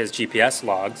summits, his GPS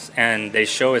logs, and they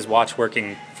show his watch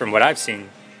working. From what I've seen,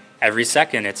 every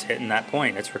second it's hitting that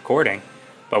point, it's recording.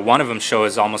 But one of them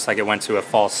shows almost like it went to a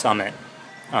false summit.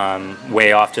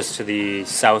 Way off just to the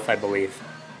south, I believe,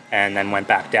 and then went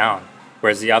back down.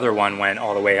 Whereas the other one went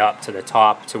all the way up to the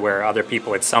top to where other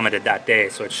people had summited that day.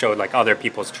 So it showed like other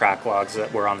people's track logs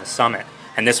that were on the summit.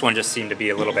 And this one just seemed to be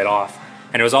a little bit off.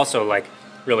 And it was also like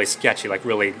really sketchy, like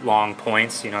really long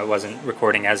points. It wasn't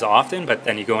recording as often, but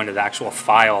then you go into the actual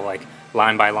file, like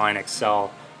line by line Excel,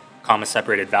 comma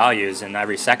separated values, and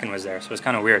every second was there. So it was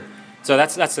kind of weird. So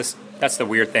that's the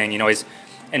weird thing,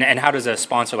 and how does a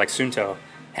sponsor like Sunto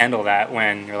handle that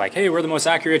when you're like, hey, we're the most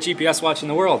accurate GPS watch in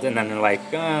the world, and then they're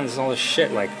like, there's all this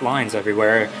shit, like lines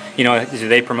everywhere. Do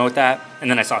they promote that? And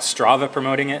then I saw Strava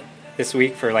promoting it this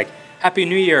week for like, Happy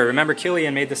New Year, remember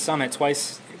Killian made the summit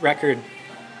twice record.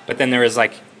 But then there was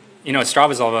like,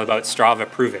 Strava's all about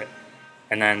Strava prove it.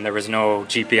 And then there was no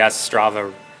GPS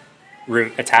Strava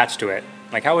route attached to it.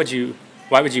 Like why would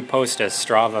you post a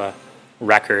Strava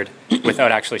record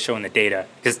without actually showing the data,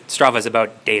 because Strava is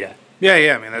about data. Yeah,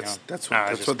 I mean, that's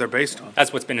just- what they're based on.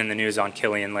 That's what's been in the news on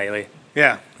Killian lately.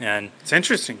 Yeah, And it's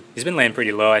interesting. he's been laying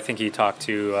pretty low. I think he talked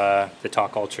to the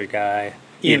Talk Ultra guy.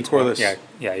 Ian Corliss.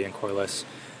 Yeah, Ian Corliss.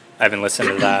 I haven't listened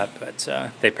to that,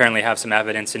 but they apparently have some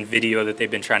evidence and video that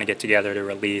they've been trying to get together to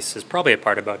release. Is probably a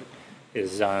part about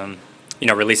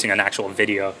releasing an actual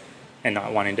video and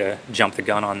not wanting to jump the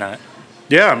gun on that.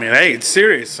 Yeah, I mean, hey, it's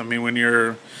serious. I mean, when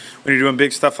you're doing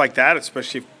big stuff like that,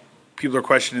 especially if people are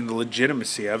questioning the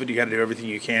legitimacy of it, you got to do everything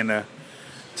you can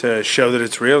to show that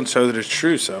it's real and show that it's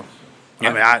true. So, Yeah.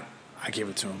 I mean, I give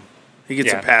it to him. He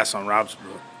gets Yeah. a pass on Rob's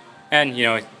book. And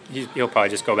he'll probably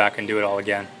just go back and do it all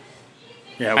again.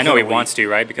 Yeah, I know he within a wants to,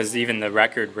 right? Because even the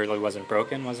record really wasn't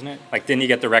broken, wasn't it? Like, didn't he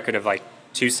get the record of like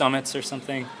 2 summits or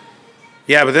something? week.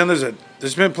 Yeah, but then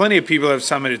there's been plenty of people that have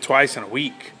summited twice in a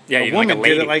week. Yeah, a even like a woman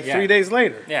did lady, it like yeah. 3 days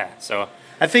later. Yeah. So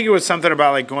I think it was something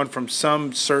about like going from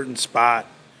some certain spot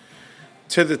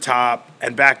to the top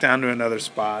and back down to another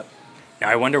spot. now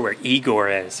I wonder where Igor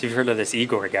is. You've heard of this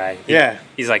Igor guy? Yeah.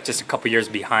 He's like just a couple years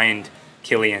behind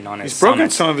Killian on his. He's broken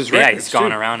summits. some of his Yeah, records, he's gone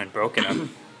too. around and broken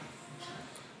them.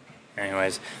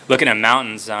 Anyways, looking at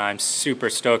mountains, I'm super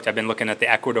stoked. I've been looking at the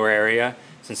Ecuador area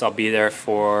since I'll be there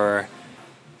for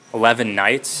 11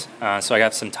 nights. So I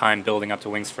got some time building up to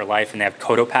Wings for Life, and they have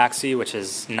Cotopaxi, which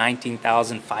is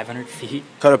 19,500 feet.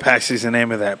 Cotopaxi's the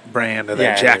name of that brand of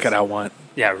Yeah, that it jacket is. I want.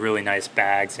 Yeah, really nice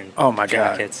bags and Oh my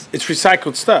jackets. god, it's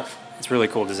recycled stuff. It's really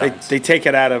cool designs. They take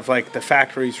it out of like the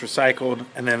factories recycled,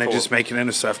 and then they Cool. just make it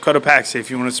into stuff. Cotopaxi, if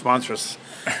you want to sponsor us,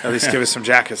 at least give us some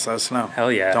jackets. Let us know.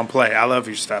 Hell yeah. Don't play. I love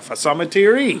your stuff. I saw them at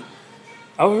TRE.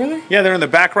 Oh, really? Yeah, they're in the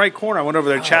back right corner. I went over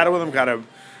there, chatted with them,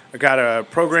 got a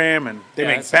program, and they Yeah,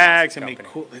 make that's a nice bags and make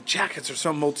company. cool. The jackets are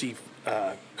so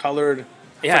colored.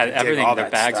 Yeah, dig everything. all Their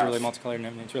that bags stuff. are really multicolored and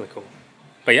everything. It's really cool.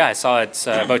 But yeah, I saw it's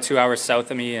about 2 hours south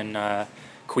of me in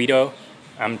Quito.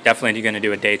 I'm definitely going to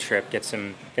do a day trip, get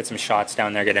some shots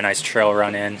down there, get a nice trail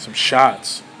run in. Some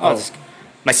shots.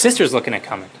 My sister's looking at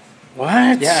coming.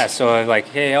 What? Yeah, so I'm like,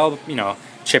 hey, I'll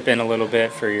chip in a little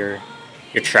bit for your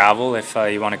travel if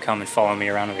you want to come and follow me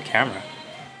around with a camera.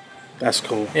 That's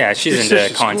cool. Yeah, she's Your into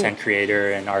sister's content cool.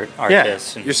 creator and Yeah,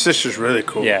 artist. And your sister's really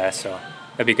cool. yeah, so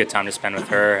that'd be a good time to spend with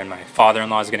her. And my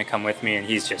father-in-law is going to come with me, and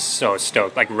he's just so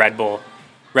stoked. Like Red Bull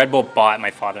bought my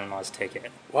father-in-law's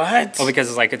ticket. What? Well,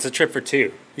 because it's a trip for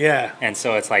 2. Yeah. And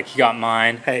so it's like, he got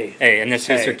mine. Hey. And this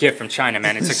is Hey. a gift from China,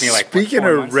 man. It took me like, Speaking 4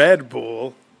 of months? Red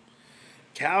Bull,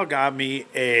 Cal got me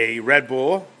a Red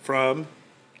Bull from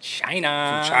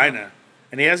China,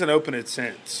 and he hasn't opened it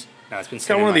since. No, it's been It's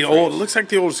got sitting one of in the my old. It fridge. looks like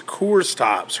the old Coors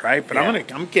stops, right? But Yeah.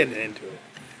 I'm getting into it.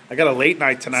 I got a late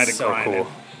night tonight at So grinding.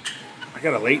 cool. I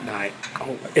got a late night.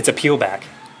 Oh, It's a peel back.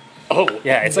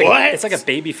 Yeah, it's what? like a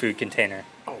baby food container.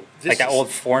 Oh, Like that old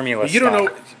formula You don't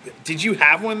stuff. know? Did you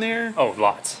have one there? Oh,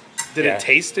 lots. Did Yeah. it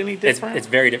taste any It's different?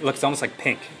 very different. Looks almost like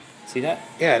pink. See that?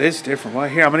 Yeah, it is different. Well,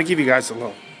 here I'm gonna give you guys a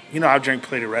little. I've drank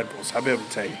plenty of Red Bulls. I'll be able to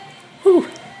tell you. Whew.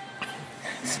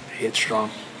 It's strong.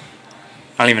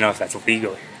 I don't even know if that's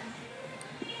legal.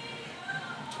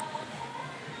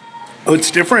 Oh, it's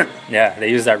different. Yeah, they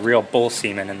use that real bull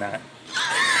semen in that.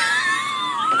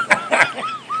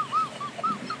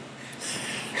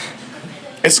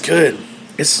 It's good.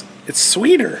 It's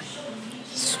sweeter.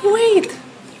 Sweet.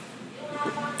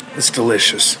 It's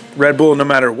delicious. Red Bull, no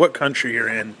matter what country you're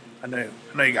in. I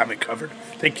know you got me covered.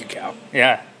 Thank you, Cal.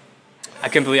 Yeah. I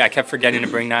couldn't believe I kept forgetting to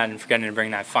bring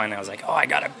that. Finally, I was like, oh, I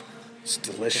got it. It's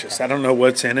delicious. I don't know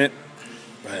what's in it,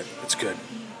 but it's good.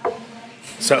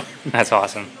 So, That's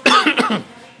awesome.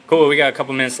 Cool. We got a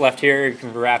couple minutes left here. We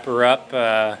can wrap her up.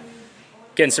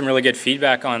 Getting some really good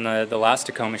feedback on the last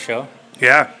Tacoma show.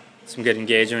 yeah. Some good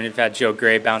engagement. We've had Joe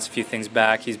Gray bounce a few things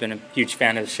back. He's been a huge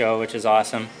fan of the show, which is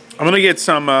awesome. I'm gonna get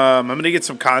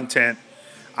some content.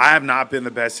 I have not been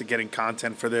the best at getting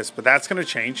content for this, but that's gonna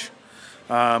change.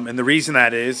 And the reason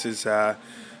that is I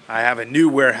have a new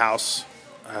warehouse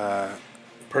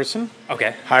person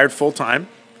Okay. hired full time,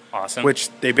 Awesome. which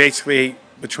they basically,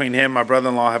 between him and my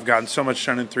brother-in-law, have gotten so much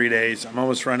done in 3 days. I'm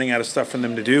almost running out of stuff for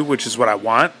them to do, which is what I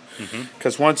want.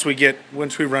 Because once we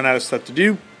run out of stuff to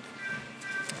do,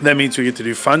 that means we get to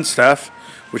do fun stuff,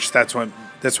 which that's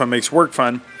what makes work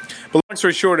fun. But long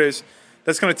story short is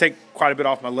that's going to take quite a bit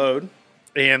off my load.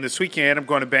 And this weekend I'm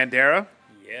going to Bandera.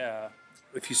 yeah.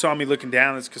 If you saw me looking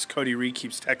down, it's because Cody Reed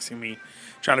keeps texting me,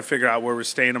 trying to figure out where we're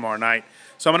staying tomorrow night.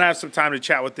 So I'm going to have some time to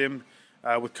chat with them,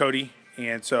 with Cody.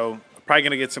 And so I'm probably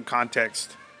going to get some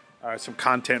some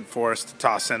content for us to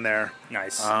toss in there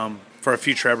Nice. for a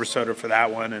future episode or for that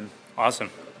one. And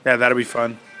Awesome. yeah, that'll be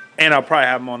fun. And I'll probably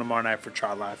have them on tomorrow night for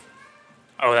Trot Live.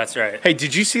 Oh, that's right. Hey,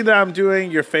 did you see that I'm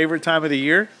doing your favorite time of the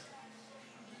year?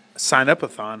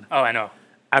 Sign-up-a-thon Oh, I know.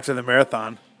 after the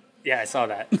marathon. Yeah, I saw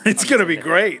that. It's going to be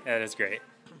great. Yeah, that's great.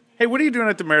 Hey, what are you doing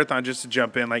at the marathon, just to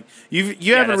jump in? Like, you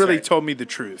haven't that's really right. told me the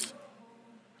truth.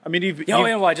 I mean,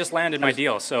 Well, I just landed my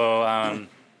deal. So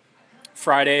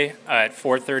Friday at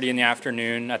 4:30 in the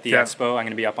afternoon at the Yeah. expo, I'm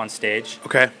going to be up on stage.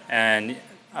 Okay. And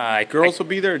Girls will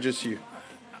be there or just you?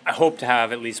 I hope to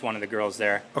have at least one of the girls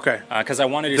there. Okay. Because I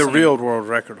want to do The something. real world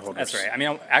record holders. That's right. I mean,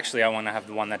 I want to have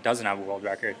the one that doesn't have a world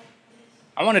record.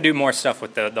 I want to do more stuff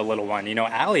with the little one. You know,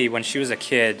 Allie, when she was a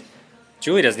kid,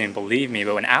 Julie doesn't even believe me,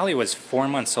 but when Allie was 4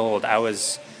 months old, I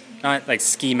was not like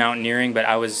ski mountaineering, but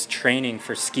I was training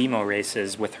for skimo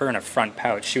races with her in a front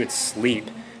pouch. She would sleep,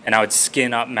 and I would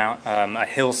skin up a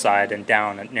hillside and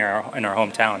down in our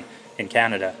hometown in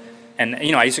Canada. And,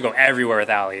 you know, I used to go everywhere with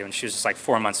Allie when she was just like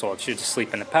 4 months old. She would just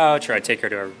sleep in the pouch, or I'd take her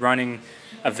to a running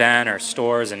event or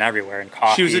stores and everywhere and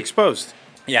coffee. She was exposed.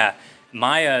 Yeah.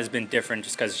 Maya has been different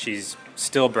just because she's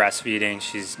still breastfeeding.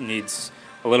 She needs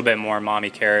a little bit more mommy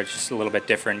care. It's just a little bit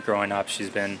different growing up. She's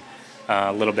been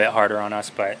a little bit harder on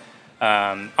us. But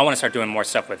I want to start doing more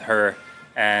stuff with her.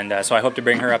 And so I hope to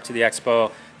bring her up to the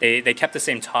expo. They kept the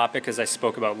same topic as I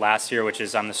spoke about last year, which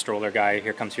is I'm the stroller guy.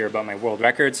 Here comes here about my world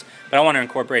records. But I want to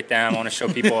incorporate them. I want to show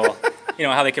people, you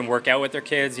know, how they can work out with their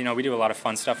kids. You know, we do a lot of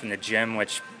fun stuff in the gym,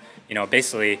 which, you know,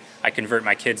 basically I convert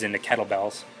my kids into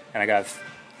kettlebells. And I got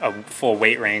a full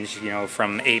weight range, you know,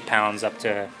 from 8 pounds up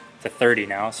to 30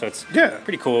 now. So it's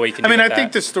pretty cool what you can do. I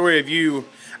think the story of you,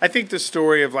 I think the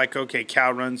story of like, okay,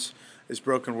 Cal runs has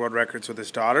broken world records with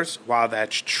his daughters. While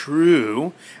that's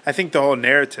true, I think the whole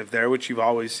narrative there, which you've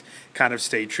always kind of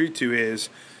stayed true to, is,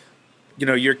 you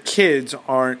know, your kids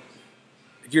aren't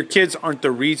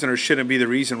the reason or shouldn't be the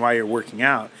reason why you're working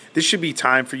out. This should be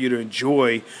time for you to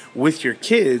enjoy with your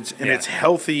kids, and it's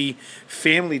healthy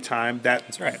family time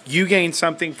that's right. You gain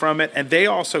something from it, and they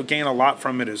also gain a lot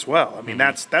from it as well. I mean,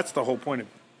 that's the whole point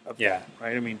of that,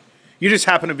 right? I mean, you just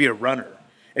happen to be a runner.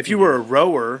 If you were a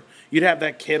rower, you'd have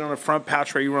that kid on the front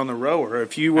pouch where you were on the rower.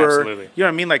 If you were, Absolutely. you know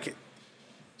what I mean? Like,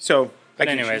 so. But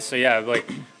anyway, so yeah, like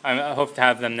I hope to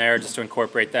have them there just to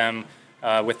incorporate them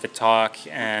with the talk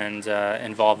and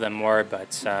involve them more,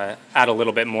 but add a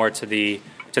little bit more to the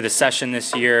session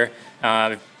this year.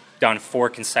 I've done 4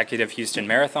 consecutive Houston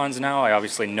marathons now. I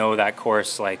obviously know that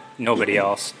course like nobody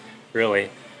else,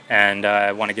 really, and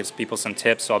I want to give people some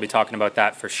tips. So I'll be talking about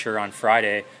that for sure on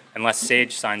Friday. Unless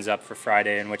Sage signs up for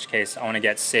Friday, in which case I want to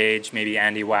get Sage, maybe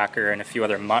Andy Wacker, and a few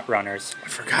other mutt runners. I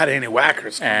forgot Andy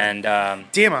Wacker's coming. And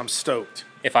damn, I'm stoked.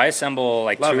 if I assemble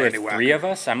like Love 2 or Andy 3 Wacker. of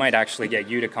us, I might actually get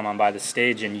you to come on by the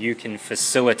stage, and you can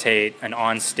facilitate an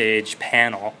on-stage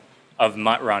panel of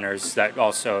mutt runners that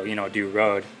also, you know, do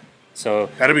road. So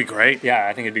That'd be great. yeah,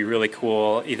 I think it'd be really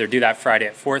cool. Either do that Friday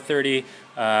at 4:30,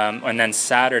 and then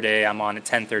Saturday I'm on at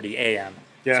 10:30 a.m.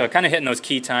 Yeah. So kind of hitting those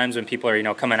key times when people are, you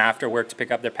know, coming after work to pick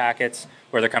up their packets,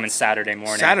 or they're coming Saturday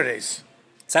morning. Saturday's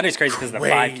Saturday's crazy because of the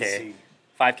crazy.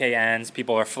 5K. 5K ends,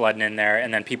 people are flooding in there,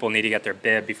 and then people need to get their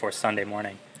bib before Sunday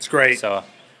morning. It's great. So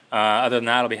other than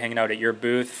that, I'll be hanging out at your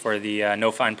booth for the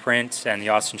No Fine Print and the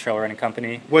Austin Trail Running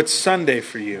Company. What's Sunday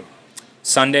for you?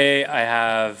 Sunday, I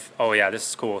have, this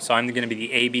is cool. So I'm going to be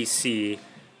the ABC.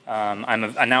 I'm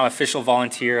a now official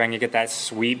volunteer. I'm going to get that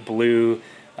sweet blue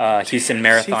Houston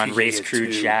Marathon race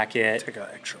crew jacket. Take an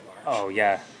extra large. Oh,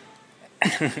 yeah.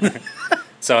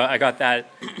 So I got that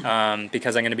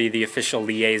because I'm going to be the official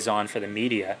liaison for the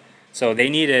media. So they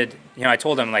needed, you know, I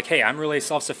told them, like, hey, I'm really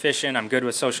self-sufficient. I'm good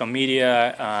with social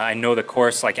media. I know the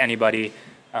course like anybody.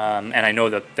 And I know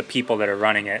the people that are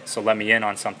running it. So let me in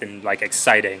on something, like,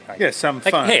 exciting. Like, Yeah,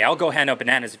 something like, fun. hey, I'll go hand out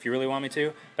bananas if you really want me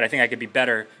to. But I think I could be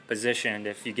better positioned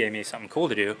if you gave me something cool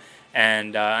to do.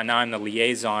 And now I'm the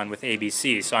liaison with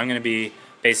ABC. So I'm going to be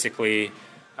basically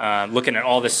looking at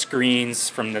all the screens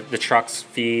from the truck's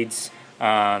feeds,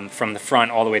 from the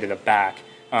front all the way to the back.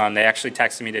 They actually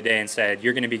texted me today and said,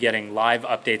 you're going to be getting live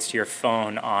updates to your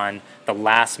phone on the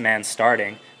last man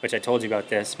starting, which I told you about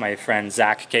this, my friend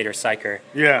Zach Cater-Syker.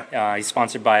 Yeah. He's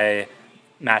sponsored by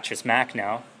Mattress Mac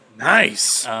now.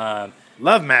 Nice.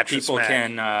 Love Mattress People Mac.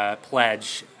 can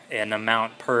pledge an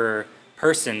amount per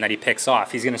person that he picks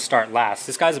off. He's going to start last.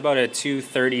 This guy's about a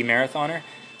 2:30 marathoner,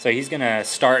 so he's going to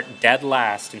start dead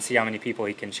last and see how many people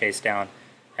he can chase down,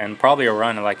 and probably a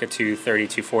run at like a 2:30,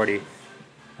 2:40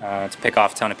 to pick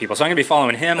off a ton of people. So I'm going to be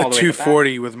following him all the way to the back.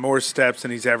 240 with more steps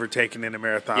than he's ever taken in a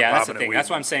marathon. Yeah, that's the bobbing thing. and That's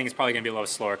why I'm weaving. saying he's probably going to be a little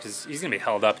slower because he's going to be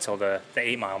held up till the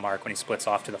 8-mile mark when he splits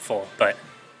off to the full. But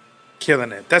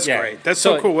Killing it. That's Yeah. great. That's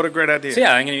so cool. What a great idea. so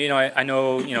yeah, I'm gonna, I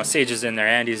know, Sage is in there,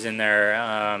 Andy's in there,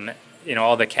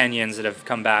 all the Kenyans that have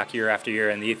come back year after year,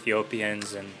 and the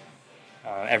Ethiopians, and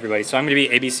everybody. So I'm going to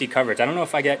be ABC coverage. I don't know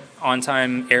if I get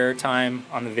on-time air time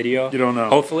on the video. You don't know.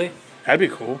 Hopefully. That'd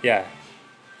be cool. Yeah.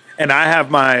 And I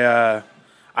have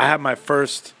my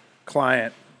first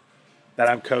client that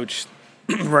I'm coached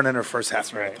running her first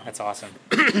half Right. marathon. That's awesome.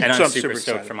 And I'm So I'm super super stoked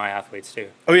excited. for my athletes too.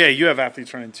 Oh yeah, you have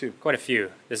athletes running too. Quite a few.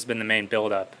 This has been the main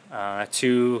build-up.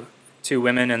 Two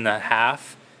women in the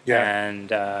half. Yeah.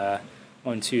 And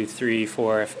 1, 2, 3,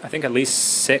 4. I think at least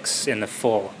 6 in the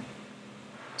full.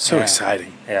 So Yeah.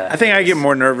 exciting. Yeah. I think I get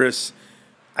more nervous.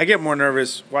 I get more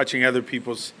nervous watching other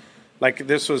people's. Like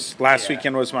this was last Yeah.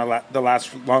 weekend was the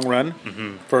last long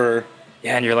run for.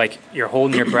 Yeah, and you're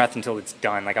holding your breath until it's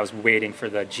done. Like I was waiting for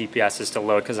the GPSs to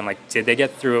load because I'm like, did they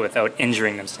get through it without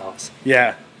injuring themselves?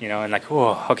 Yeah. You know, and like,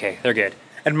 oh, okay, they're good.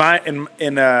 And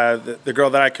the girl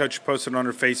that I coached posted on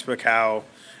her Facebook how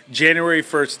January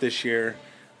 1st this year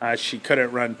she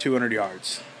couldn't run 200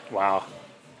 yards, Wow.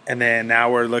 and then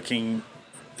now we're looking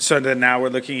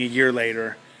a year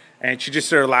later, and she just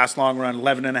did her last long run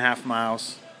 11 and a half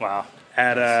miles Wow.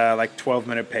 at a like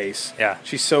 12-minute pace. Yeah.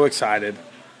 She's so excited,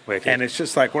 Wicked. and it's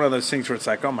just like one of those things where it's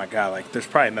like, oh my god, like there's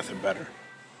probably nothing better.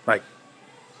 Like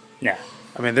yeah.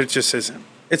 I mean, there just isn't.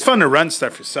 It's fun to run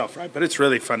stuff yourself, right? But it's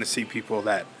really fun to see people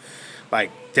that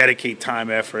like dedicate time,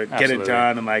 effort, get Absolutely. it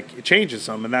done, and like it changes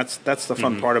them. And that's the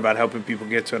fun part about helping people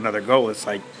get to another goal. It's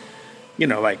like, you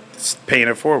know, like paying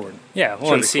it forward. Yeah, It's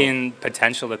well, and really seeing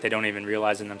potential that they don't even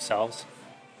realize in themselves.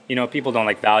 You know, people don't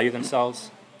like value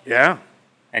themselves. cool. Yeah,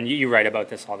 And you write about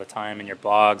this all the time in your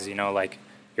blogs, you know, like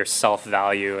your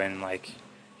self-value and like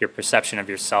your perception of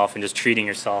yourself and just treating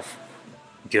yourself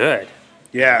good.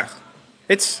 yeah.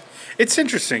 It's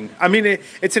interesting. I mean,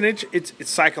 it's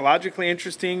psychologically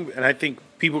interesting, and I think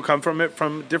people come from it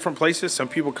from different places. Some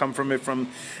people come from it from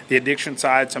the addiction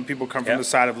side. Some people come from Yeah. the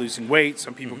side of losing weight.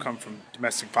 Some people come from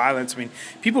domestic violence. I mean,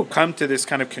 people come to this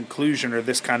kind of conclusion or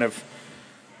this kind of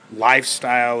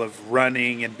lifestyle of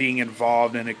running and being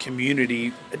involved in a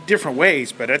community in different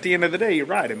ways. But at the end of the day, you're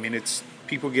right. I mean, it's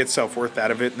people get self-worth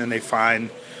out of it, and then they find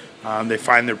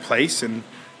their place, and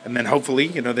then hopefully,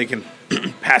 you know, they can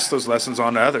pass those lessons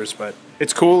on to others. But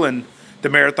it's cool, and the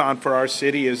marathon for our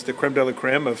city is the creme de la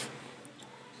creme of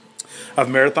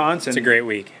marathons. And It's a great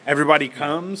week. everybody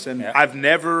comes, and Yeah. I've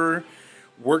never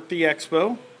worked the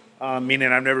expo,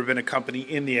 meaning I've never been a company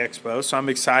in the expo, so I'm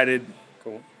excited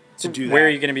Cool. to do that. Where are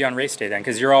you going to be on race day then?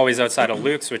 Because you're always outside of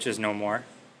Luke's, which is no more.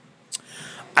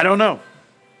 I don't know.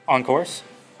 On course?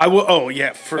 I will. Oh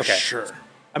yeah, for Okay. sure.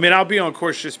 I mean, I'll be on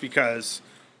course just because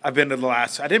I've been to the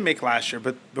last. I didn't make last year,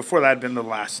 but before that, I'd been to the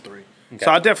last 3. Okay. So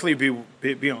I'll definitely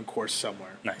be on course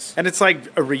somewhere. Nice. And it's like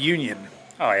a reunion.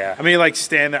 Oh, yeah. I mean, like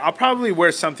stand there. I'll probably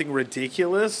wear something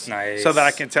ridiculous, Nice. so that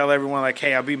I can tell everyone like,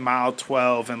 hey, I'll be mile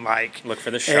 12 and like Look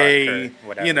for the shark or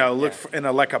whatever. You know, look Yeah. for, in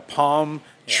a like a palm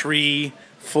tree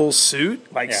full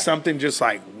suit, like Yeah. something just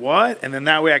like what, and then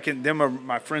that way I can. Then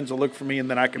my friends will look for me, and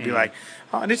then I can be like,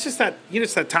 oh, and it's just that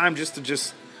it's that time just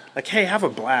to like, hey, have a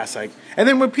blast, like. And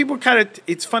then when people kind of,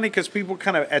 it's funny because people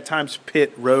kind of at times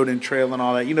pit road and trail and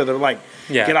all that. You know, they're like,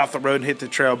 Yeah. get off the road and hit the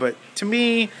trail. But to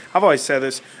me, I've always said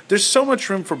this: there's so much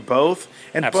room for both,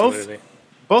 and Absolutely.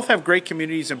 both have great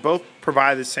communities and both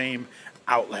provide the same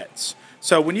outlets.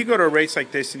 So when you go to a race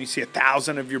like this and you see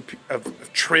 1,000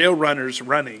 of trail runners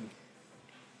running,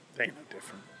 they ain't no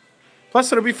different.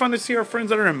 Plus, it'll be fun to see our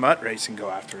friends that are in mutt racing go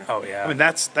after it. Oh, yeah. I mean,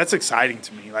 that's exciting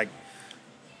to me. Like,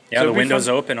 Yeah, So the it'd be window's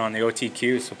fun. open on the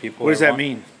OTQ, so people. What does are that wa-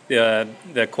 mean?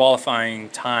 The qualifying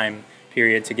time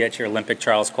period to get your Olympic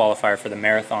trials qualifier for the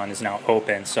marathon is now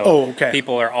open. So Oh, okay.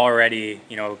 people are already,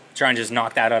 trying to just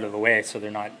knock that out of the way, so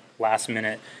they're not last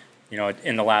minute,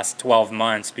 in the last 12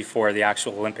 months before the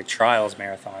actual Olympic trials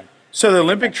marathon. So the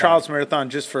Olympic Trials Marathon,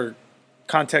 just for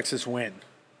context, is when?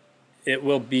 It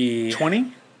will be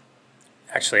 20?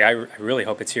 actually. I really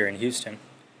hope it's here in Houston,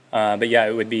 but yeah,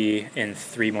 it would be in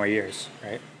 3 more years,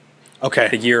 right? The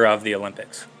Okay. year of the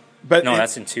Olympics. But No,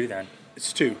 that's in 2 then.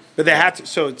 it's 2. But they have to,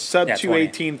 so it's sub Yeah,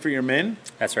 218 for your men.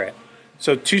 That's right.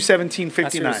 So Last year was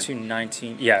 217.59.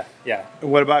 219. Yeah.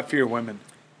 And what about for your women?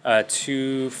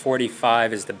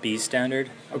 245 is the B standard.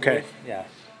 I Okay. believe. Yeah.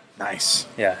 Nice.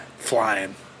 Yeah.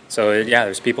 Flying. So yeah,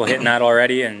 there's people hitting that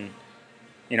already, and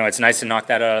it's nice to knock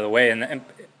that out of the way. And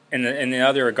in the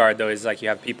other regard though is like you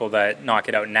have people that knock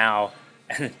it out now,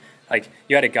 and like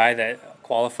you had a guy that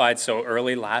qualified so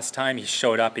early last time. He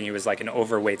showed up and he was like an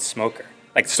overweight smoker.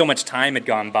 Like so much time had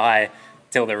gone by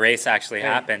till the race actually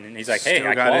happened, and he's like, "Hey, Still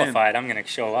I got in. qualified. I'm gonna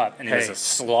show up." And he was Hey. a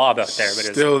slob out there, but it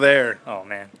was, Still there. oh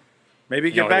man,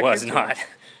 Maybe get no, back it was into not. it.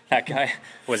 That guy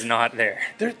was not there.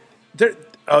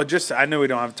 I know we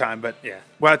don't have time, but Yeah.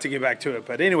 we'll have to get back to it.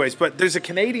 But anyways, there's a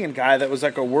Canadian guy that was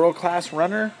like a world-class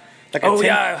runner. Like a Oh 10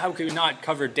 yeah, how could we not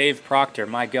cover Dave Proctor?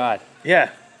 My God, Yeah.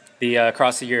 the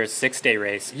across the years 6-day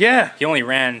race. Yeah. He only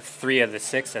ran 3 of the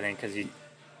 6, I think, because he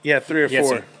 3 or had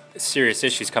 4. some serious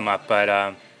issues come up,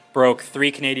 but broke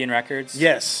 3 Canadian records.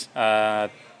 Yes.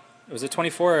 Was it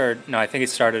 24 or no? I think it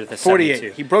started at the 48.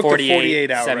 72. He broke the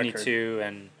 48-hour 72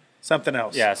 and Something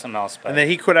else. yeah, something else. But And then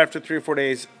he quit after 3 or 4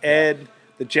 days. Ed,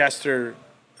 the jester,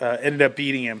 ended up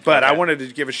beating him. But I Okay. wanted to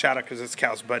give a shout out because it's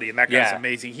Cal's buddy, and that guy's Yeah.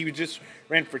 amazing. He just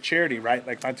ran for charity, right?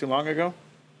 Like not too long ago.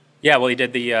 yeah, well, he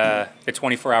did the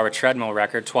 24-hour treadmill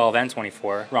record, 12 and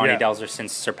 24. Ronnie Yeah. Delzer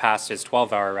since surpassed his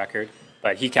 12-hour record,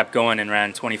 but he kept going and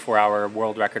ran 24-hour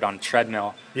world record on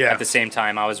treadmill. Yeah. At the same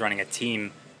time, I was running a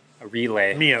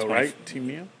relay. Mio, 20 right? Team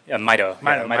Mio? Mito. Mito,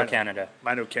 Mito Mito. Canada.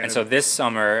 Mito Canada. And so this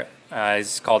summer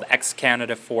is called X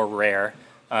Canada for Rare.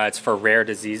 It's for rare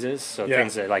diseases, so Yeah.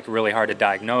 things that are like really hard to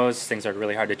diagnose, things that are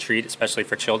really hard to treat, especially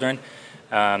for children.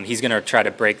 He's going to try to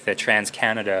break the Trans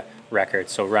Canada record,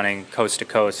 so running coast to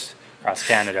coast across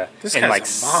Canada This in guy's like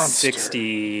a monster.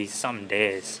 60-some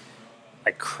days,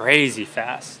 like crazy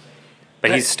fast.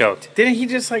 But he's stoked. Didn't he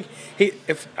just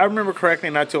if I remember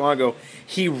correctly, not too long ago,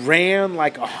 he ran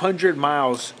like 100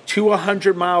 miles to a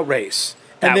 100-mile race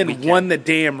and That then weekend. won the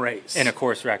damn race. In a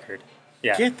course record.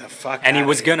 Yeah. Get the fuck And he outta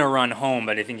was here. going to run home,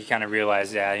 but I think he kind of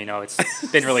realized,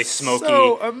 it's been really smoky.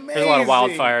 So There's a lot of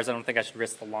amazing. wildfires. I don't think I should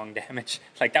risk the lung damage.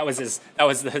 Like, that was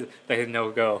the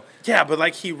no-go. Yeah, but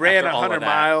like he ran After all of 100 that.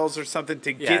 miles or something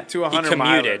to Yeah. get to a He 100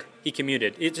 miler. He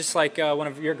commuted. It's just like one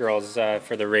of your girls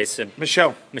for the race.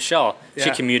 Michelle. Michelle. She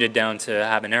Yeah. commuted down to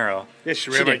Habanero. Yeah,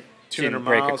 she ran like She didn't 200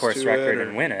 break a miles course to record it, or-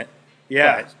 and win it.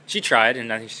 Yeah. But she tried,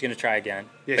 and I think she's going to try again.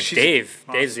 Yeah, but she's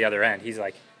Dave's the other end. He's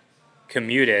like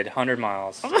commuted 100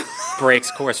 miles, breaks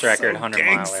course record 100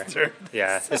 miler. gangster.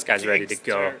 Yeah, this guy's ready to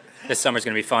go. Gangster. This summer's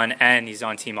going to be fun, and he's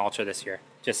on Team Ultra this year.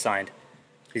 Just signed.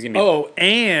 He's going to be Oh,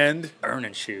 and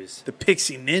earning shoes. the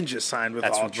Pixie Ninja signed with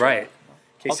That's Ultra. right.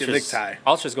 Casey Lichtai.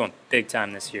 Ultra's going big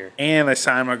time this year. And I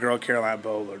signed my girl Caroline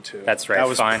Bowler too. That's right, That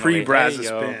was finally. pre-Brazos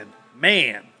Hey, yo. spin.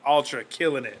 Man, Ultra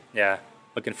killing it. Yeah,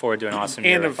 looking forward to an awesome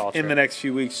year And with Ultra. in the next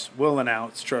few weeks, we'll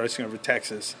announce tracing over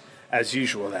Texas, as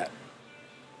usual, that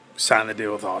sign the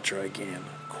deal with Ultra again.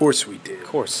 Of course we did. Of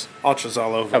course. Ultra's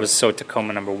all over. That was so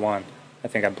Tacoma #1. I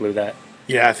think I blew that.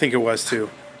 Yeah, I think it was too.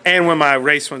 And when my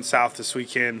race went south this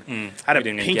weekend, I had we a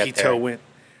didn't even pinky get there. toe went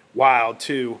wild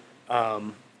too.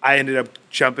 I ended up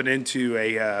jumping into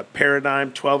a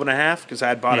Paradigm 12.5 because I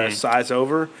had bought a size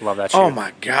over. Love that Oh shoe.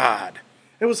 my God.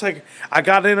 It was like, I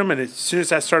got in them, and as soon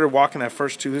as I started walking that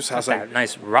first 2 loops, I was Got like, that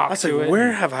nice rock I was to like, it. where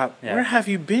Yeah. have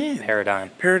you been?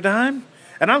 Paradigm.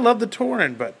 And I love the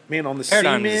touring, but man, on the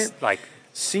Paradigm is cement, like,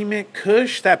 cement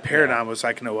Kush, that Paradigm was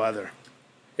like no other.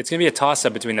 it's going to be a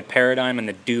toss-up between the Paradigm and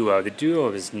the Duo. The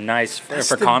Duo is nice for That's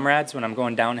the- comrades when I'm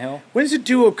going downhill. When's the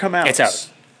Duo come out? It's out.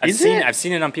 Is it? I've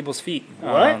seen it on people's feet.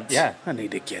 What? Yeah, I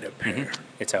need to get a pair.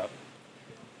 it's out.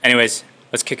 Anyways,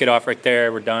 let's kick it off right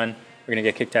there. We're done. We're going to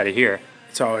get kicked out of here.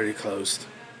 It's already closed.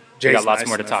 We got Jay's lots nice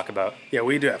more to enough. talk about. Yeah,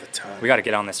 we do have a ton. We got to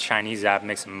get on this Chinese app and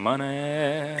make some money.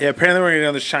 Yeah, apparently we're going to go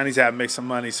on the Chinese app and make some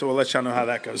money, so we'll let y'all know how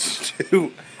that goes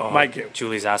too. Might get.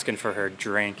 Julie's asking for her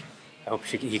drink. I hope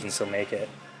he can still make it.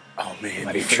 Oh, man.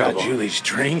 Might be You forgot trouble. Julie's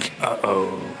drink?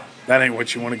 Uh-oh. That ain't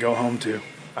what you want to go home to.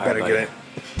 Better buddy. get it.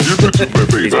 Give it to me,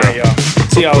 baby. All right, y'all.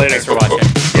 See y'all later. Thanks for watching.